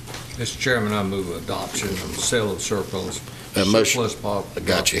 Mr. Chairman, I move adoption of sale of surplus property.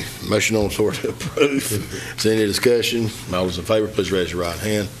 Got you. Motion on the floor to approve. Is there any discussion? All those in favor, please raise your right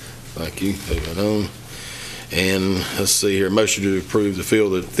hand. Thank you. Moving on. And let's see here, motion to approve the Fill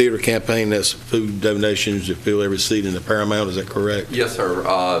the Theater campaign. That's food donations to fill every seat in the Paramount. Is that correct? Yes, sir.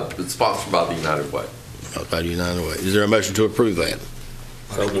 It's sponsored by the United Way. By the United Way. Is there a motion to approve that?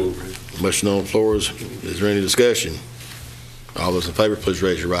 So moved. Motion on the floor. Is there any discussion? All those in favor, please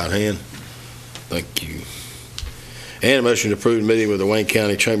raise your right hand. Thank you. And a motion to approve the meeting with the Wayne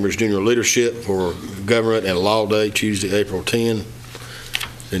County Chamber's Junior Leadership for Government and Law Day, Tuesday, April 10.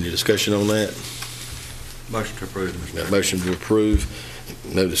 Any discussion on that? Motion to approve, Mr. Chairman. Motion to approve.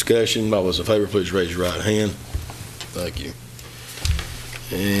 No discussion. All those in favor, please raise your right hand. Thank you.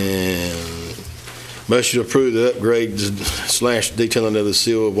 And motion to approve the upgrades / detailing of the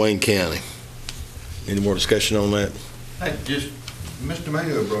seal of Wayne County. Any more discussion on that? Hey, just, Mr.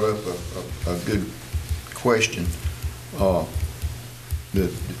 Mayo brought up a good question. The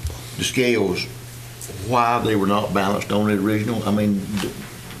scales, why they were not balanced on the original? I mean,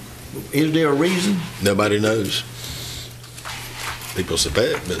 is there a reason? Nobody knows. People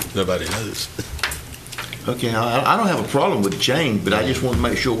suspect, but nobody knows. Okay, I don't have a problem with the change, but I just want to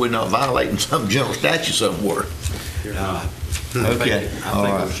make sure we're not violating some general statute somewhere. Okay. I think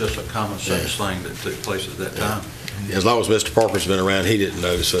it was just a common sense thing that took place at that time. As long as Mr. Parker's been around, he didn't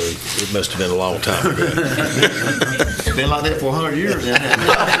know, so it must have been a long time ago. It's been like that for 100 years.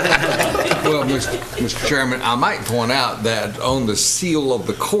 Well, Mr. Chairman, I might point out that on the seal of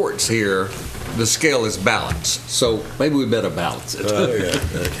the courts here, the scale is balanced, so maybe we better balance it. Okay.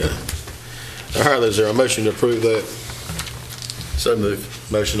 All right, is there a motion to approve that? So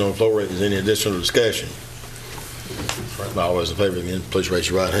moved. Motion on the floor. Is there any additional discussion? All those in favor again, please raise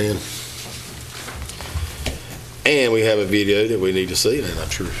your right hand. And we have a video that we need to see, and I'm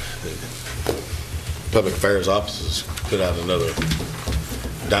sure the Public Affairs Office has put out another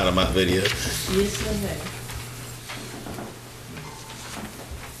dynamite video. Yes, I have.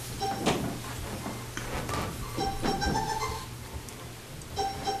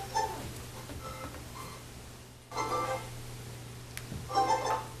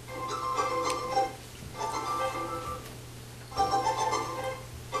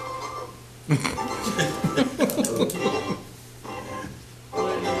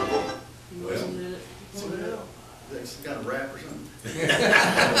 Some kind of rap or something?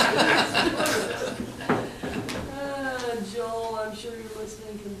 Joel, I'm sure you're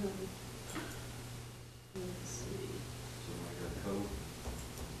listening, can help me. Let's see.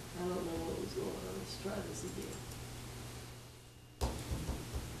 I don't know what was going on. Let's try this again.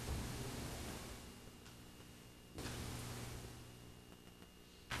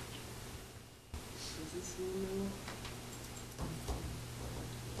 Is this one now?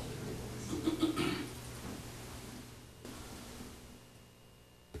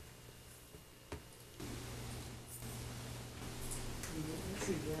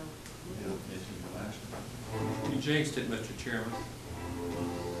 You jinxed it, Mr. Chairman.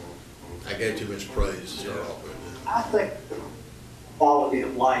 I gave too much praise to start off with. I think the quality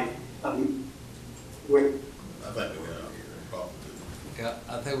of life, I think we got out here, probably. Yeah,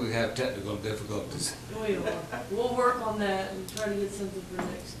 I think we have technical difficulties. We will. We'll work on that and try to get something for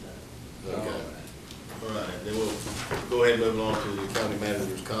next time. Okay. All right, then we'll go ahead and move along to the county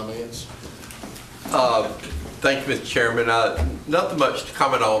manager's comments. Thank you, Mr. Chairman. Nothing much to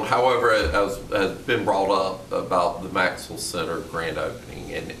comment on. However, as has been brought up about the Maxwell Center grand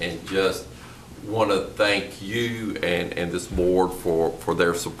opening, and just want to thank you and this board for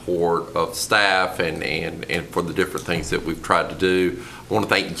their support of staff and for the different things that we've tried to do. I want to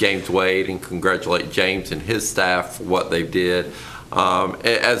thank James Wade and congratulate James and his staff for what they did.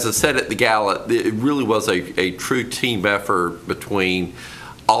 As I said at the gala, it really was a true team effort between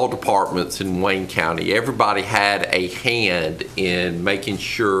all departments in Wayne County. Everybody had a hand in making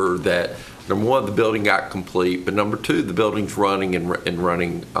sure that, number one, the building got complete, but number two, the building's running and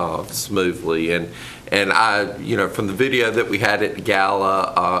running smoothly. And I, you know, from the video that we had at the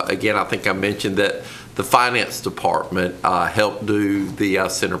gala, again, I think I mentioned that the finance department helped do the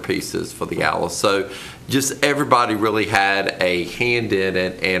centerpieces for the gala. So just everybody really had a hand in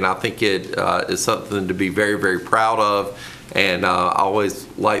it, and I think it is something to be very, very proud of. And I always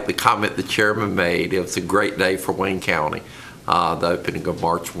like the comment the chairman made. It was a great day for Wayne County, the opening of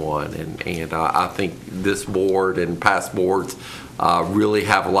March 1. And I think this board and past boards really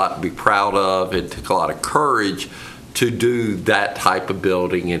have a lot to be proud of, and took a lot of courage to do that type of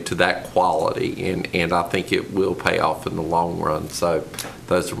building and to that quality. And I think it will pay off in the long run. So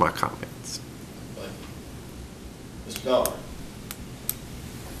those are my comments. Mr. Dollar.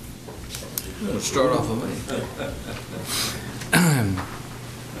 Let's start off with me.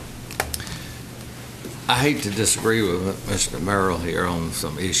 I hate to disagree with Mr. Merrill here on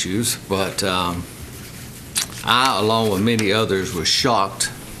some issues, but I, along with many others, was shocked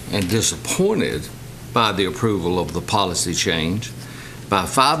and disappointed by the approval of the policy change by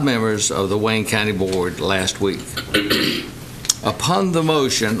 5 members of the Wayne County Board last week. Upon the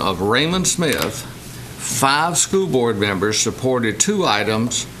motion of Raymond Smith, 5 school board members supported 2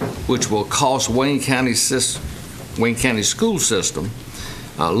 items which will cost Wayne County school system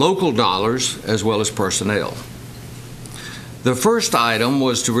local dollars as well as personnel. The first item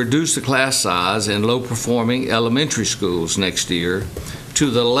was to reduce the class size in low-performing elementary schools next year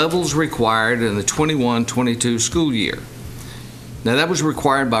to the levels required in the 21-22 school year. Now, that was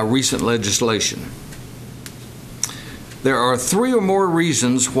required by recent legislation. There are 3 or more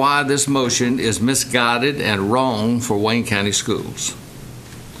reasons why this motion is misguided and wrong for Wayne County schools.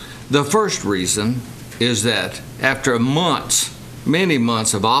 The first reason is that after months, many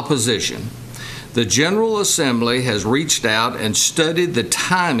months of opposition, the General Assembly has reached out and studied the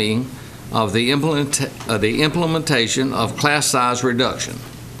timing of the implementation of class size reduction.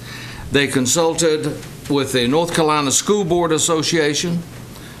 They consulted with the North Carolina School Board Association,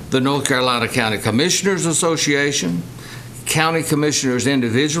 the North Carolina County Commissioners Association, county commissioners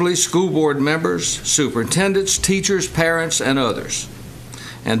individually, school board members, superintendents, teachers, parents, and others.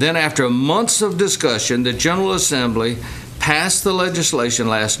 And then after months of discussion, the General Assembly passed the legislation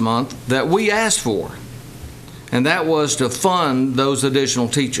last month that we asked for, and that was to fund those additional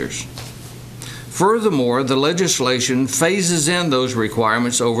teachers. Furthermore, the legislation phases in those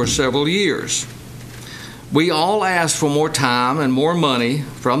requirements over several years. We all asked for more time and more money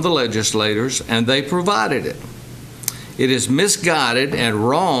from the legislators, and they provided it. It is misguided and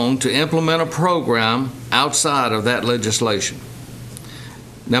wrong to implement a program outside of that legislation.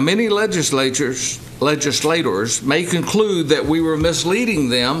 Now, many legislators may conclude that we were misleading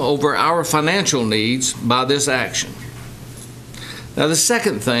them over our financial needs by this action. Now, the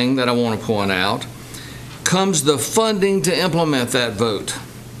second thing that I want to point out comes the funding to implement that vote.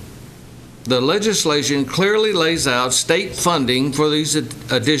 The legislation clearly lays out state funding for these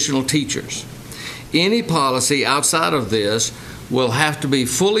additional teachers. Any policy outside of this will have to be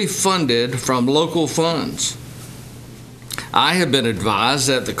fully funded from local funds. I have been advised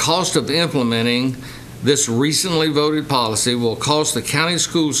that the cost of implementing this recently voted policy will cost the county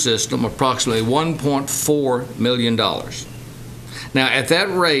school system approximately $1.4 million. Now, at that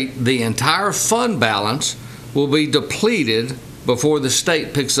rate, the entire fund balance will be depleted before the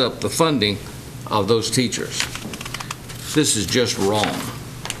state picks up the funding of those teachers. This is just wrong.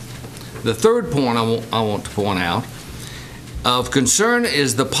 The third point I want to point out of concern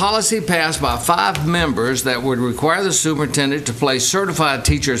is the policy passed by 5 members that would require the superintendent to place certified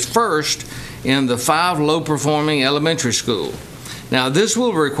teachers first in the 5 low-performing elementary schools. Now, this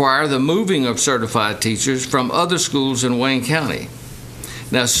will require the moving of certified teachers from other schools in Wayne County.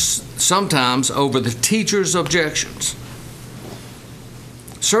 Now, sometimes over the teachers' objections.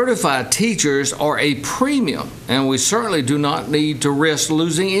 Certified teachers are a premium, and we certainly do not need to risk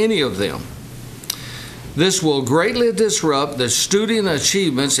losing any of them. This will greatly disrupt the student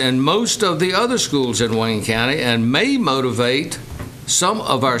achievements in most of the other schools in Wayne County and may motivate some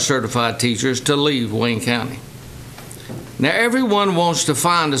of our certified teachers to leave Wayne County. Now, everyone wants to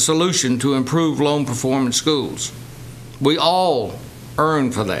find a solution to improve low-performing schools. We all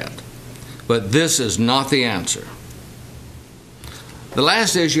earn for that, but this is not the answer. The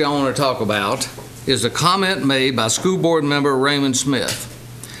last issue I want to talk about is a comment made by School Board member Raymond Smith.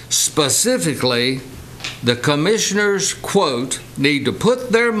 Specifically, the commissioners, quote, need to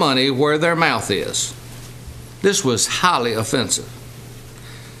put their money where their mouth is. This was highly offensive.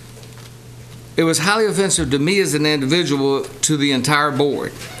 It was highly offensive to me as an individual, to the entire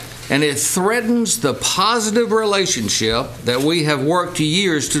board, and it threatens the positive relationship that we have worked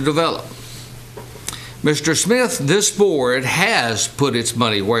years to develop. Mr. Smith, this board has put its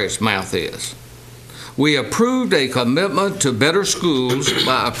money where its mouth is. We approved a commitment to better schools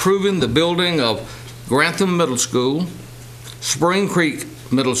by approving the building of Grantham Middle School, Spring Creek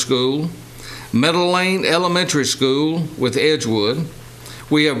Middle School, Meadow Lane Elementary School with Edgewood.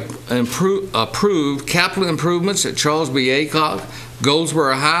 We have approved capital improvements at Charles B. Aycock,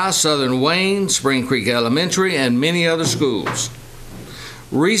 Goldsboro High, Southern Wayne, Spring Creek Elementary, and many other schools.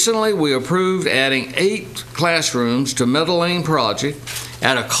 Recently, we approved adding 8 classrooms to Meadow Lane project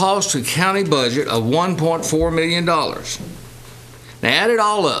at a cost to county budget of $1.4 million. Now, add it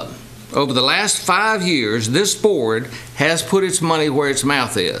all up. Over the last 5 years, this board has put its money where its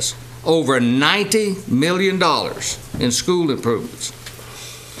mouth is. Over $90 million in school improvements.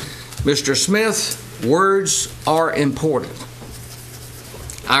 Mr. Smith, words are important.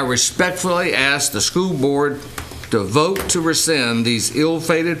 I respectfully ask the school board to vote to rescind these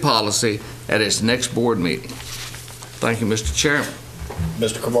ill-fated policy at its next board meeting. Thank you, Mr. Chairman.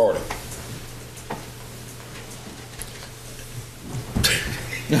 Mr. Cromartie.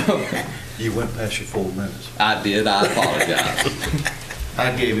 You went past your 4 minutes. I did. I apologize.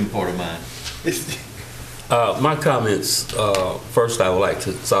 I gave him part of mine. My comments, first I would like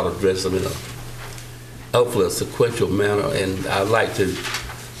to sort of address them in a hopefully a sequential manner, and I'd like to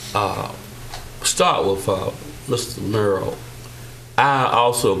start with Mr. Merrill. I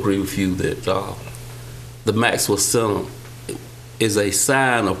also agree with you that the Maxwell Center is a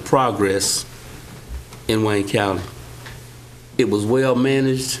sign of progress in Wayne County. It was well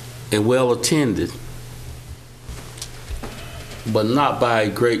managed and well attended, but not by a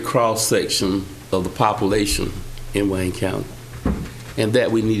great cross-section of the population in Wayne County, and that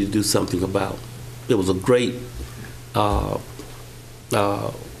we need to do something about. It was a great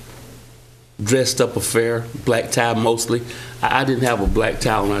dressed up affair, black tie mostly. I didn't have a black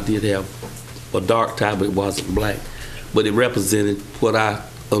tie on, I did have a dark tie, but it wasn't black. But it represented what I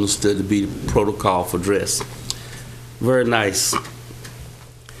understood to be the protocol for dress. Very nice.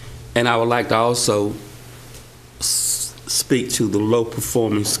 And I would like to also speak to the low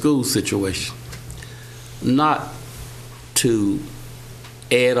performing school situation. Not to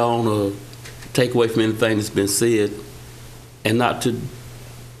add on or take away from anything that's been said, and not to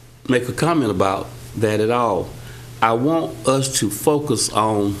make a comment about that at all. I want us to focus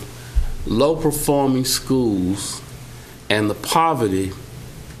on low performing schools and the poverty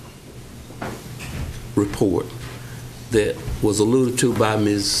report that was alluded to by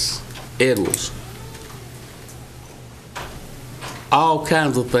Ms. Edwards. All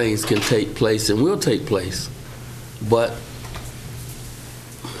kinds of things can take place and will take place, but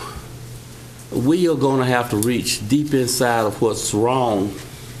we are going to have to reach deep inside of what's wrong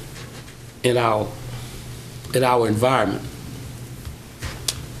in our environment.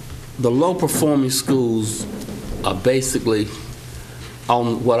 The low performing schools are basically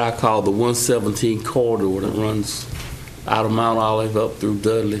on what I call the 117 corridor that runs out of Mount Olive up through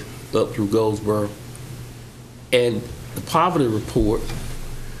Dudley, up through Goldsboro. And the poverty report,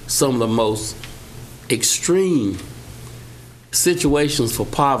 some of the most extreme situations for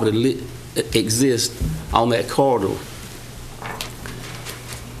poverty exist on that corridor.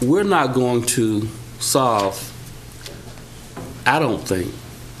 We're not going to solve, I don't think,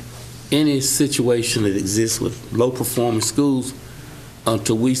 any situation that exists with low performing schools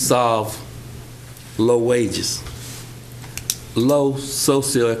until we solve low wages. Low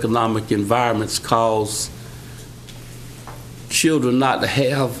socioeconomic environments cause children not to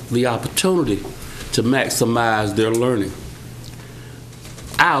have the opportunity to maximize their learning.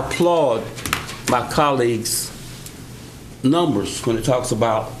 I applaud my colleagues' numbers when it talks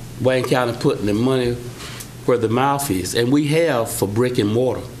about Wayne County putting the money where the mouth is, and we have for brick and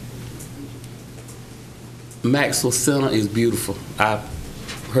mortar. Maxwell Center is beautiful. I've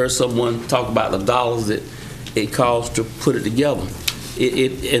heard someone talk about the dollars that it costs to put it together.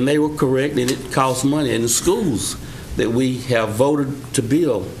 and they were correct, and it costs money. And the schools that we have voted to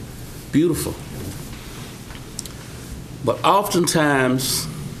build, beautiful. But oftentimes,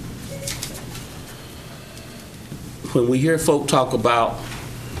 when we hear folk talk about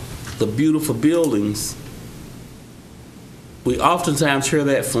the beautiful buildings, we oftentimes hear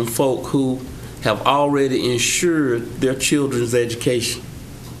that from folk who have already insured their children's education.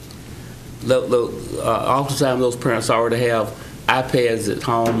 Oftentimes those parents already have iPads at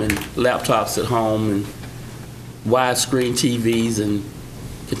home and laptops at home and widescreen TVs and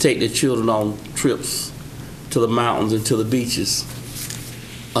can take their children on trips to the mountains and to the beaches.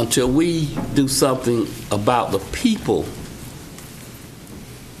 Until we do something about the people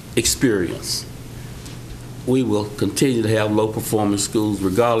experience, we will continue to have low-performing schools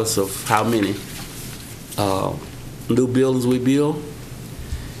regardless of how many new buildings we build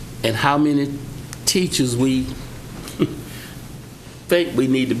and how many teachers we think we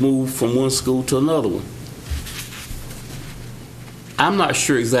need to move from one school to another one. I'm not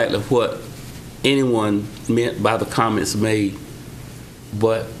sure exactly what anyone meant by the comments made,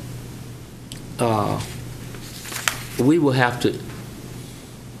 but we will have to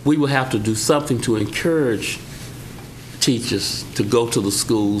do something to encourage teachers to go to the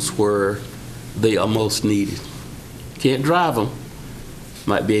schools where they are most needed. Can't drive them,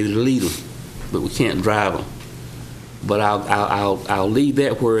 might be able to lead them, but we can't drive them. But I'll leave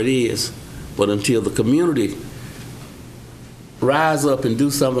that where it is. But until the community rise up and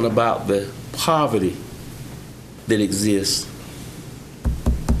do something about the poverty that exists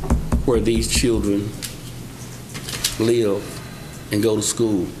where these children live and go to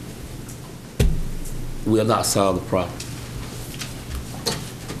school, we'll not solve the problem.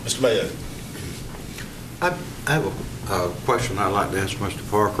 Mr. Mayo. I have a question I'd like to ask Mr.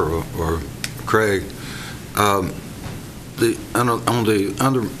 Parker or Craig. On the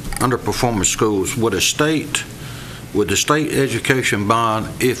underperforming schools, would the state education bond,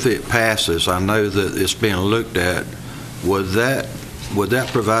 if it passes, I know that it's being looked at, would that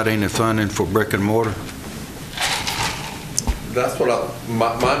provide any funding for brick and mortar? That's what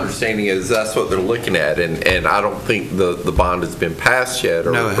my understanding is. That's what they're looking at, and I don't think the bond has been passed yet,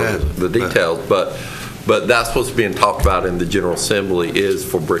 or, no, it hasn't, the details, but that's what's being talked about in the General Assembly is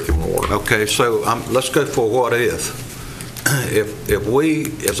for brick and mortar. Okay, so let's go for what if. If we,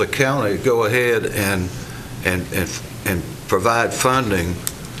 as a county, go ahead and provide funding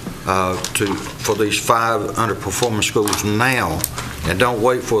for these 5 underperforming schools now, and don't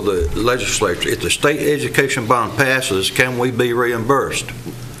wait for the legislature. If the state education bond passes, can we be reimbursed?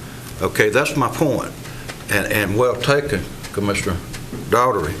 Okay, that's my point. And well taken, Commissioner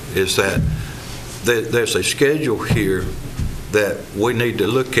Daugherty, is that there's a schedule here that we need to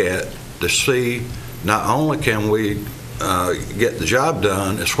look at to see not only can we get the job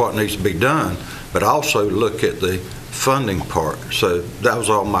done, it's what needs to be done, but also look at the funding part. So that was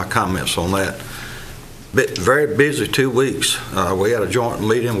all my comments on that. Very busy 2 weeks. We had a joint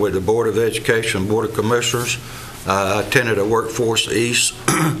meeting with the Board of Education, Board of Commissioners. I attended a Workforce East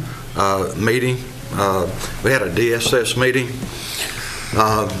meeting. We had a DSS meeting.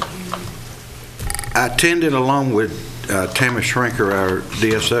 I attended along with Tammy Shrinker, our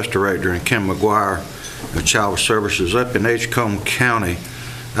DSS director, and Kim McGuire of Child Services up in Edgecombe County.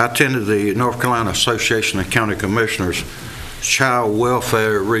 I attended the North Carolina Association of County Commissioners Child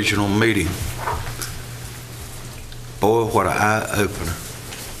Welfare Regional Meeting. Boy, what an eye-opener.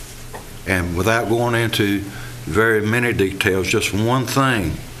 And without going into very many details, just one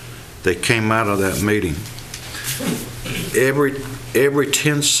thing that came out of that meeting. Every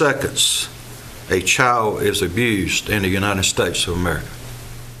 10 seconds, a child is abused in the United States of America.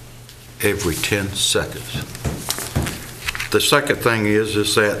 Every 10 seconds. The second thing is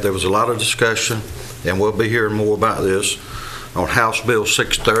that there was a lot of discussion, and we'll be hearing more about this, on House Bill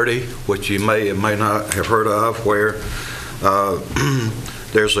 630, which you may or may not have heard of, where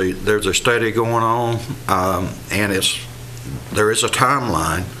there's a study going on, and there is a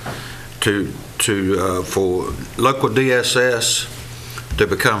timeline for local DSS to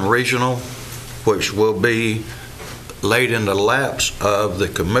become regional, which will be laid in the laps of the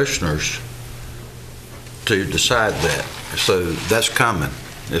commissioners to decide that. So that's coming.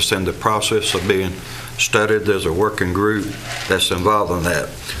 It's in the process of being studied. There's a working group that's involved in that.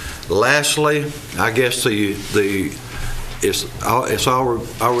 Lastly, I guess it's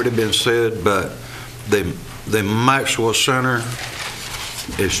already been said, but the Maxwell Center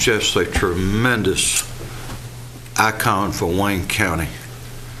is just a tremendous icon for Wayne County.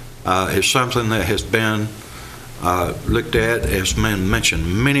 It's something that has been looked at, has been mentioned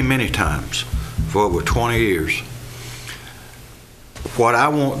many, many times for over 20 years. what I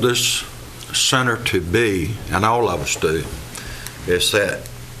want this center to be, and all of us do, is that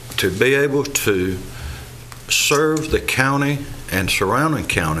to be able to serve the county and surrounding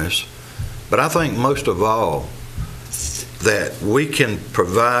counties, but I think most of all, that we can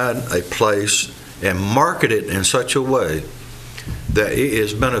provide a place and market it in such a way that it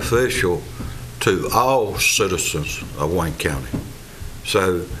is beneficial to all citizens of Wayne County.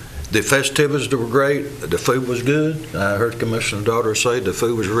 So the festivities were great. The food was good. I heard Commissioner's daughter say the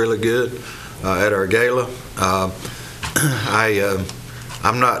food was really good at our gala. I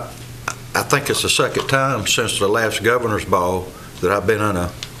think it's the second time since the last governor's ball that I've been in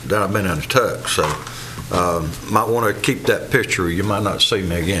a tux. So might want to keep that picture. You might not see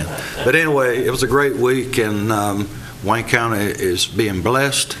me again. But anyway, it was a great week, and Wayne County is being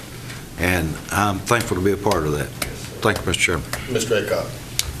blessed, and I'm thankful to be a part of that. Thank you, Mr. Chairman. Mr. Aycock.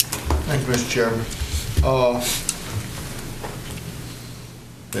 Thank you, Mr. Chairman.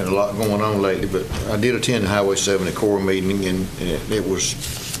 Been a lot going on lately, but I did attend the Highway 70 Corps meeting, and it was,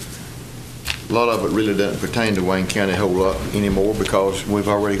 a lot of it really doesn't pertain to Wayne County a whole lot anymore because we've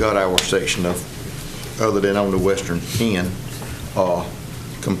already got our section of, other than on the western end,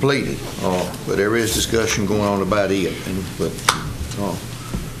 completed. But there is discussion going on about it, but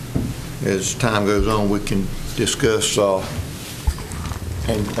as time goes on, we can discuss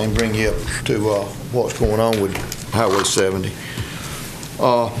and bring you up to what's going on with Highway 70.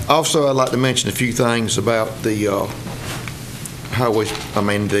 Also, I'd like to mention a few things about the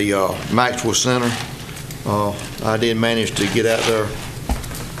Maxwell Center. I did manage to get out there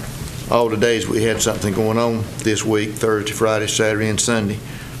all the days we had something going on this week, Thursday, Friday, Saturday, and Sunday.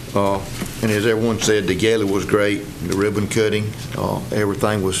 And as everyone said, the gala was great, the ribbon cutting,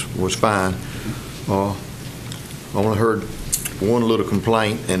 everything was fine. I only heard one little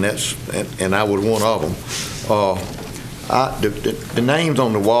complaint, and I was one of them. The names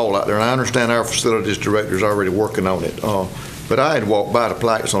on the wall out there, and I understand our facilities director is already working on it, but I had walked by the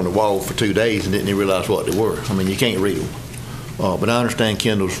plaques on the wall for 2 days and didn't even realize what they were. I mean, you can't read them. But I understand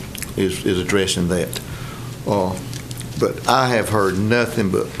Kendall's is addressing that. But I have heard nothing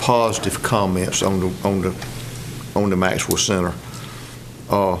but positive comments on the Maxwell Center.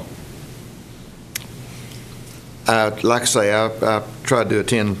 Like I say, I tried to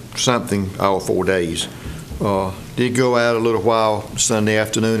attend something all 4 days. Did go out a little while Sunday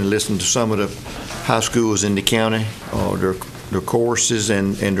afternoon and listen to some of the high schools in the county, their choruses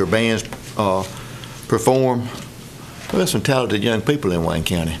and their bands perform. Well, there's some talented young people in Wayne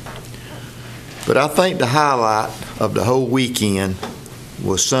County. But I think the highlight of the whole weekend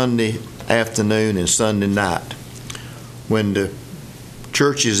was Sunday afternoon and Sunday night, when the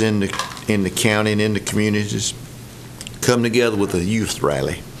churches in the county and in the communities come together with a youth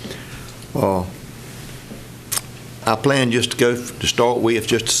rally. I planned just to go to start with,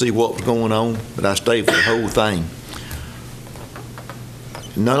 just to see what was going on, but I stayed for the whole thing.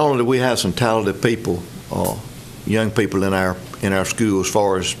 Not only do we have some talented people, young people in our school as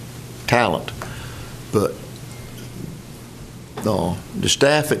far as talent, but the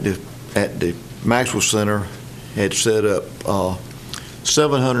staff at the Maxwell Center had set up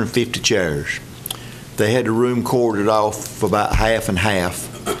 750 chairs. They had the room corded off about half and half,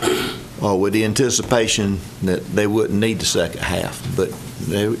 with the anticipation that they wouldn't need the second half. But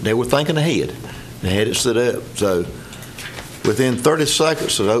they were thinking ahead. They had it set up. So within 30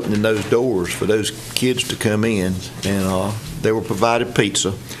 seconds of opening those doors for those kids to come in, and they were provided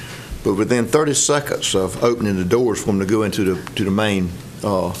pizza, but within 30 seconds of opening the doors for them to go into the main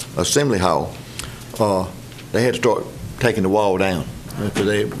assembly hall, they had to start taking the wall down because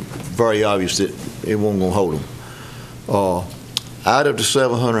they were very obvious that it wasn't going to hold them. Out of the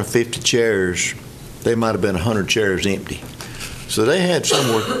 750 chairs, they might have been 100 chairs empty. So they had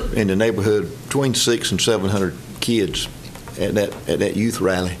somewhere in the neighborhood between 600 and 700 kids at that youth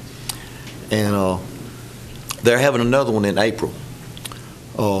rally, and they're having another one in April.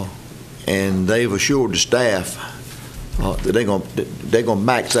 And they've assured the staff that they're going to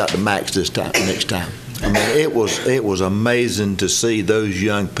max out the max next time. I mean, it was amazing to see those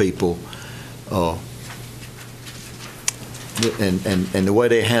young people and the way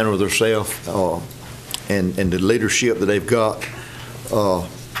they handle themselves and the leadership that they've got.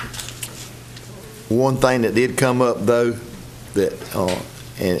 One thing that did come up though, that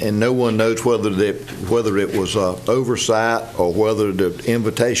and no one knows whether it was oversight or whether the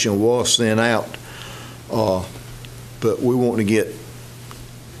invitation was sent out, but we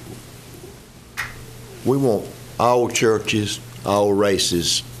want all churches, all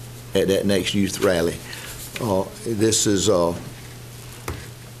races at that next youth rally. This is the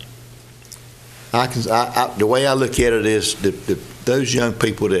way I look at it is the those young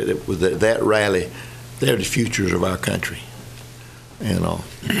people that was at that rally, they're the futures of our country. And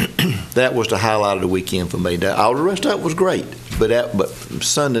that was the highlight of the weekend for me. All the rest of it was great, but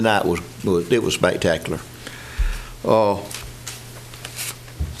Sunday night was spectacular. And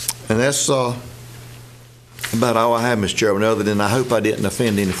that's about all I have, Mr. Chairman, other than I hope I didn't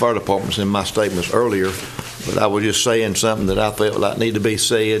offend any fire departments in my statements earlier, but I was just saying something that I felt like needed to be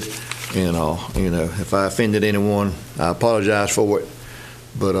said. And, if I offended anyone, I apologize for it.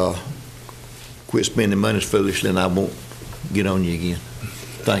 But quit spending money is foolish, then I won't get on you again.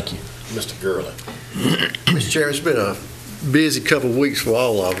 Thank you. Mr. Gurley. Mr. Chairman, it's been a busy couple of weeks for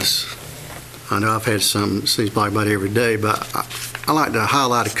all of us. I know I've had some, seems like about every day, but I like to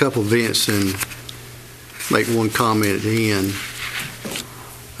highlight a couple of events and make one comment at the end.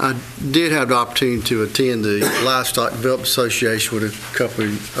 I did have the opportunity to attend the Livestock Development Association with a couple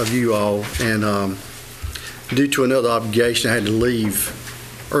of you all, and due to another obligation, I had to leave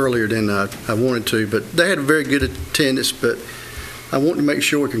earlier than I wanted to, but they had a very good attendance. But I want to make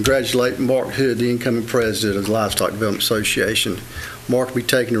sure we congratulate Mark Hood, the incoming president of the Livestock Development Association. Mark will be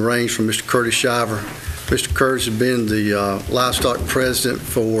taking the reins from Mr. Curtis Shiver. Mr. Curtis has been the livestock president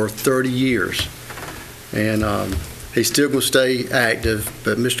for 30 years, and he's still going to stay active,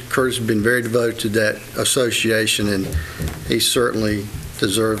 but Mr. Curtis has been very devoted to that association, and he certainly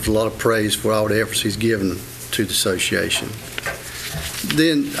deserves a lot of praise for all the efforts he's given to the association.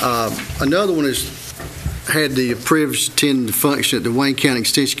 Then another one is had the privilege of attending the function at the Wayne County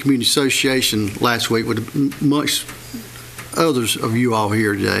Extension Community Association last week with amongst others of you all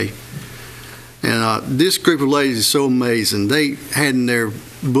here today. And this group of ladies is so amazing. They had in their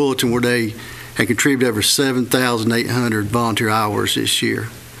bulletin where they had contributed over 7,800 volunteer hours this year.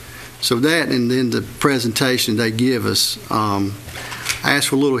 So that, and then the presentation they give us, I asked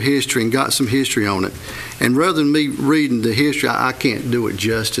for a little history and got some history on it. And rather than me reading the history, I can't do it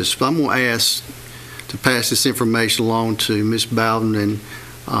justice, but I'm going to ask to pass this information along to Ms. Bowden and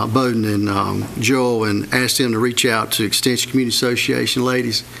Joel, and ask them to reach out to Extension Community Association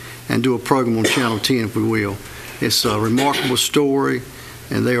ladies and do a program on Channel 10, if we will. It's a remarkable story,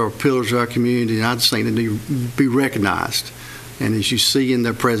 and they are pillars of our community, and I just think they need to be recognized. And as you see in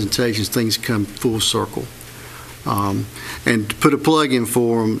their presentations, things come full circle. And to put a plug in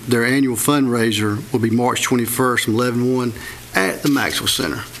for them, their annual fundraiser will be March 21st from 11 to 1 at the Maxwell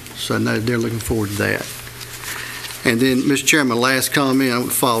Center. So I know they're looking forward to that. And then, Mr. Chairman, last comment, I want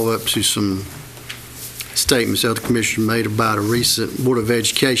to follow up to some statements the other commissioner made about a recent Board of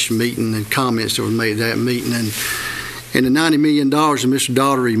Education meeting and comments that were made at that meeting. And the $90 million that Mr.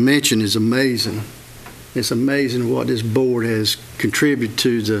 Daugherty mentioned is amazing. It's amazing what this board has contributed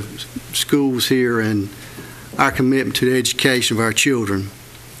to the schools here and our commitment to the education of our children.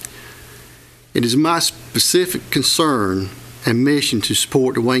 It is my specific concern and mission to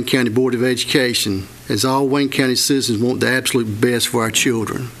support the Wayne County Board of Education, as all Wayne County citizens want the absolute best for our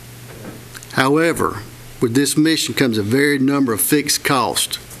children. However, with this mission comes a varied number of fixed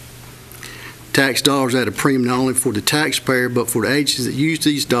costs. Tax dollars at a premium not only for the taxpayer, but for the agencies that use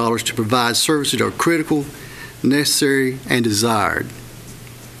these dollars to provide services that are critical, necessary, and desired.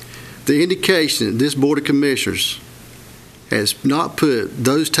 The indication that this Board of Commissioners has not put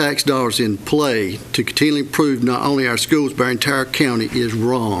those tax dollars in play to continually improve not only our schools but our entire county is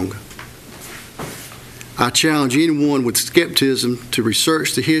wrong. I challenge anyone with skepticism to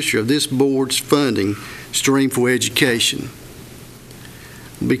research the history of this board's funding stream for education.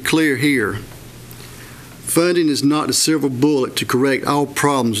 I'll be clear here. Funding is not the silver bullet to correct all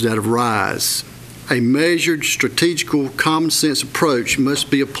problems that arise. A measured, strategical, common sense approach must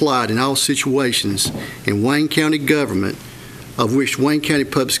be applied in all situations in Wayne County government, of which Wayne County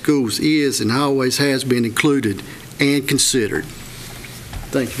Public Schools is and always has been included and considered.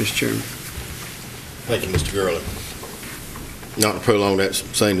 Thank you, Mr. Chairman. Thank you, Mr. Gurley. Not to prolong that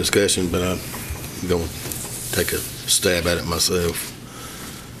same discussion, but I'm going to take a stab at it myself.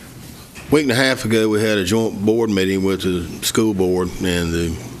 A week and a half ago, we had a joint board meeting with the school board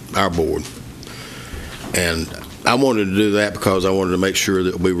and our board. And I wanted to do that because I wanted to make sure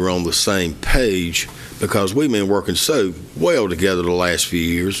that we were on the same page, because we've been working so well together the last few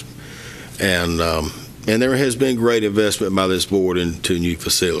years. And there has been great investment by this board into new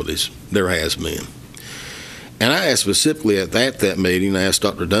facilities. There has been. And I asked specifically at that meeting, I asked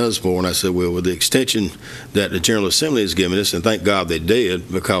Dr. Dunsmore, and I said, well, with the extension that the General Assembly has given us, and thank God they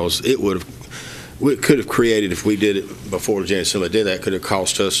did, because it could have created, if we did it before the General Assembly did that, could have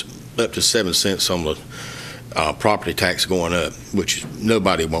cost us up to 7 cents on the property tax going up, which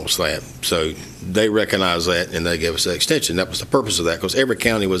nobody wants that. So they recognized that, and they gave us that extension. That was the purpose of that, because every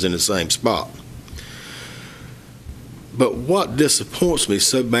county was in the same spot. But what disappoints me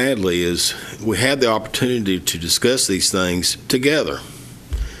so badly is we had the opportunity to discuss these things together,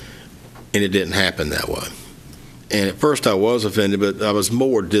 and it didn't happen that way. And at first I was offended, but I was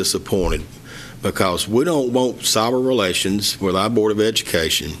more disappointed because we don't want cyber relations with our Board of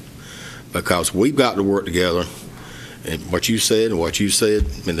Education, because we've got to work together. And what you said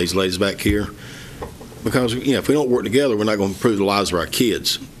and these ladies back here, because if we don't work together, we're not going to improve the lives of our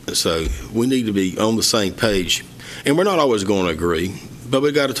kids. So we need to be on the same page. And we're not always going to agree, but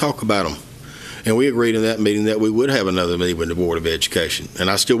we've got to talk about them. And we agreed in that meeting that we would have another meeting with the Board of Education, and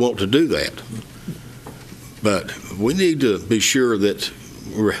I still want to do that. But we need to be sure that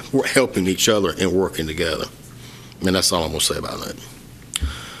we're helping each other and working together. And that's all I'm going to say about that.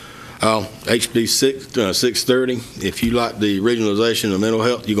 HB 630, if you like the regionalization of mental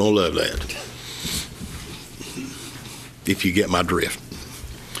health, you're going to love that, if you get my drift.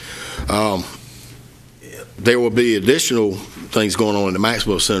 There will be additional things going on in the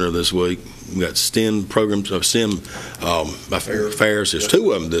Maxwell Center this week. We've got STEM programs, STEM fairs. There's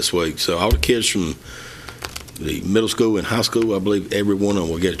 2 of them this week. So all the kids from the middle school and high school, I believe every one of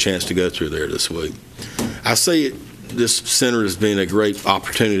them will get a chance to go through there this week. I see this center has been a great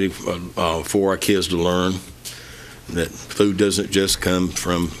opportunity for our kids to learn that food doesn't just come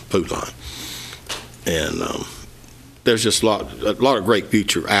from food line. And there's just a lot of great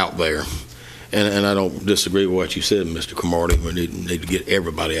future out there. And I don't disagree with what you said, Mr. Cromartie. We need to get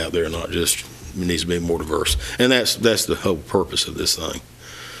everybody out there, not just, it needs to be more diverse. And that's the whole purpose of this thing.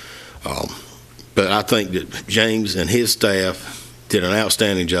 But I think that James and his staff did an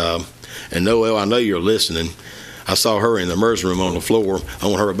outstanding job. And Noel, I know you're listening. I saw her in the emergency room on the floor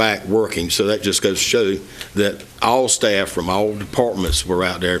on her back working, so that just goes to show that all staff from all departments were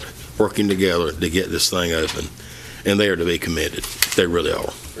out there working together to get this thing open. And they are to be commended. They really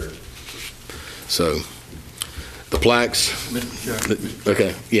are. So, the plaques. Mr. Chairman.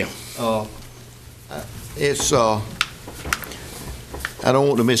 Okay, yeah. It's, I don't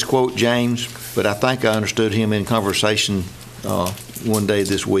want to misquote James, but I think I understood him in conversation one day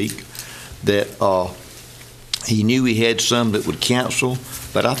this week that he knew he had some that would cancel,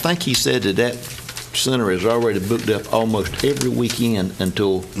 but I think he said that center is already booked up almost every weekend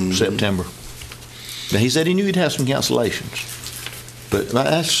until September. Now, he said he knew he'd have some cancellations, but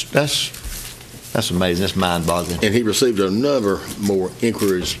that's amazing. That's mind-boggling. And he received a number more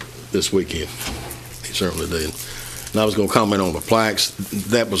inquiries this weekend. He certainly did. And I was going to comment on the plaques.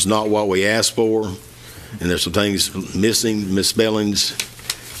 That was not what we asked for, and there's some things missing, misspellings,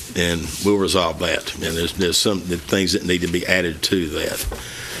 and we'll resolve that. And there's some things that need to be added to that.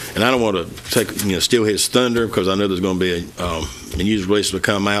 And I don't want to steal his thunder, because I know there's going to be a news release will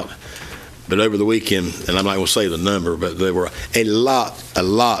come out. But over the weekend, and I'm not going to say the number, but there were a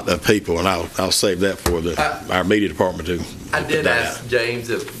lot of people, and I'll save that for our media department to. I did ask James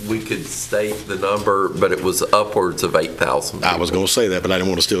if we could state the number, but it was upwards of 8,000. I was going to say that, but I didn't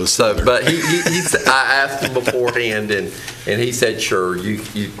want to steal his thunder. But I asked him beforehand, and he said, "Sure, you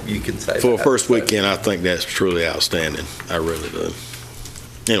can say that." For a first weekend, I think that's truly outstanding. I really do.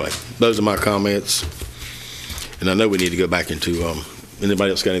 Anyway, those are my comments, and I know we need to go back into.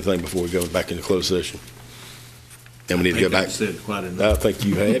 Anybody else got anything before we go back into closed session? And we need to go back. I think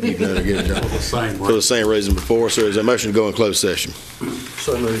you have. You've done a good job. For the same reason before. So is there a motion to go in closed session?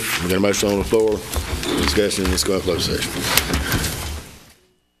 So moved. We got a motion on the floor. Discussion. Let's go in closed session.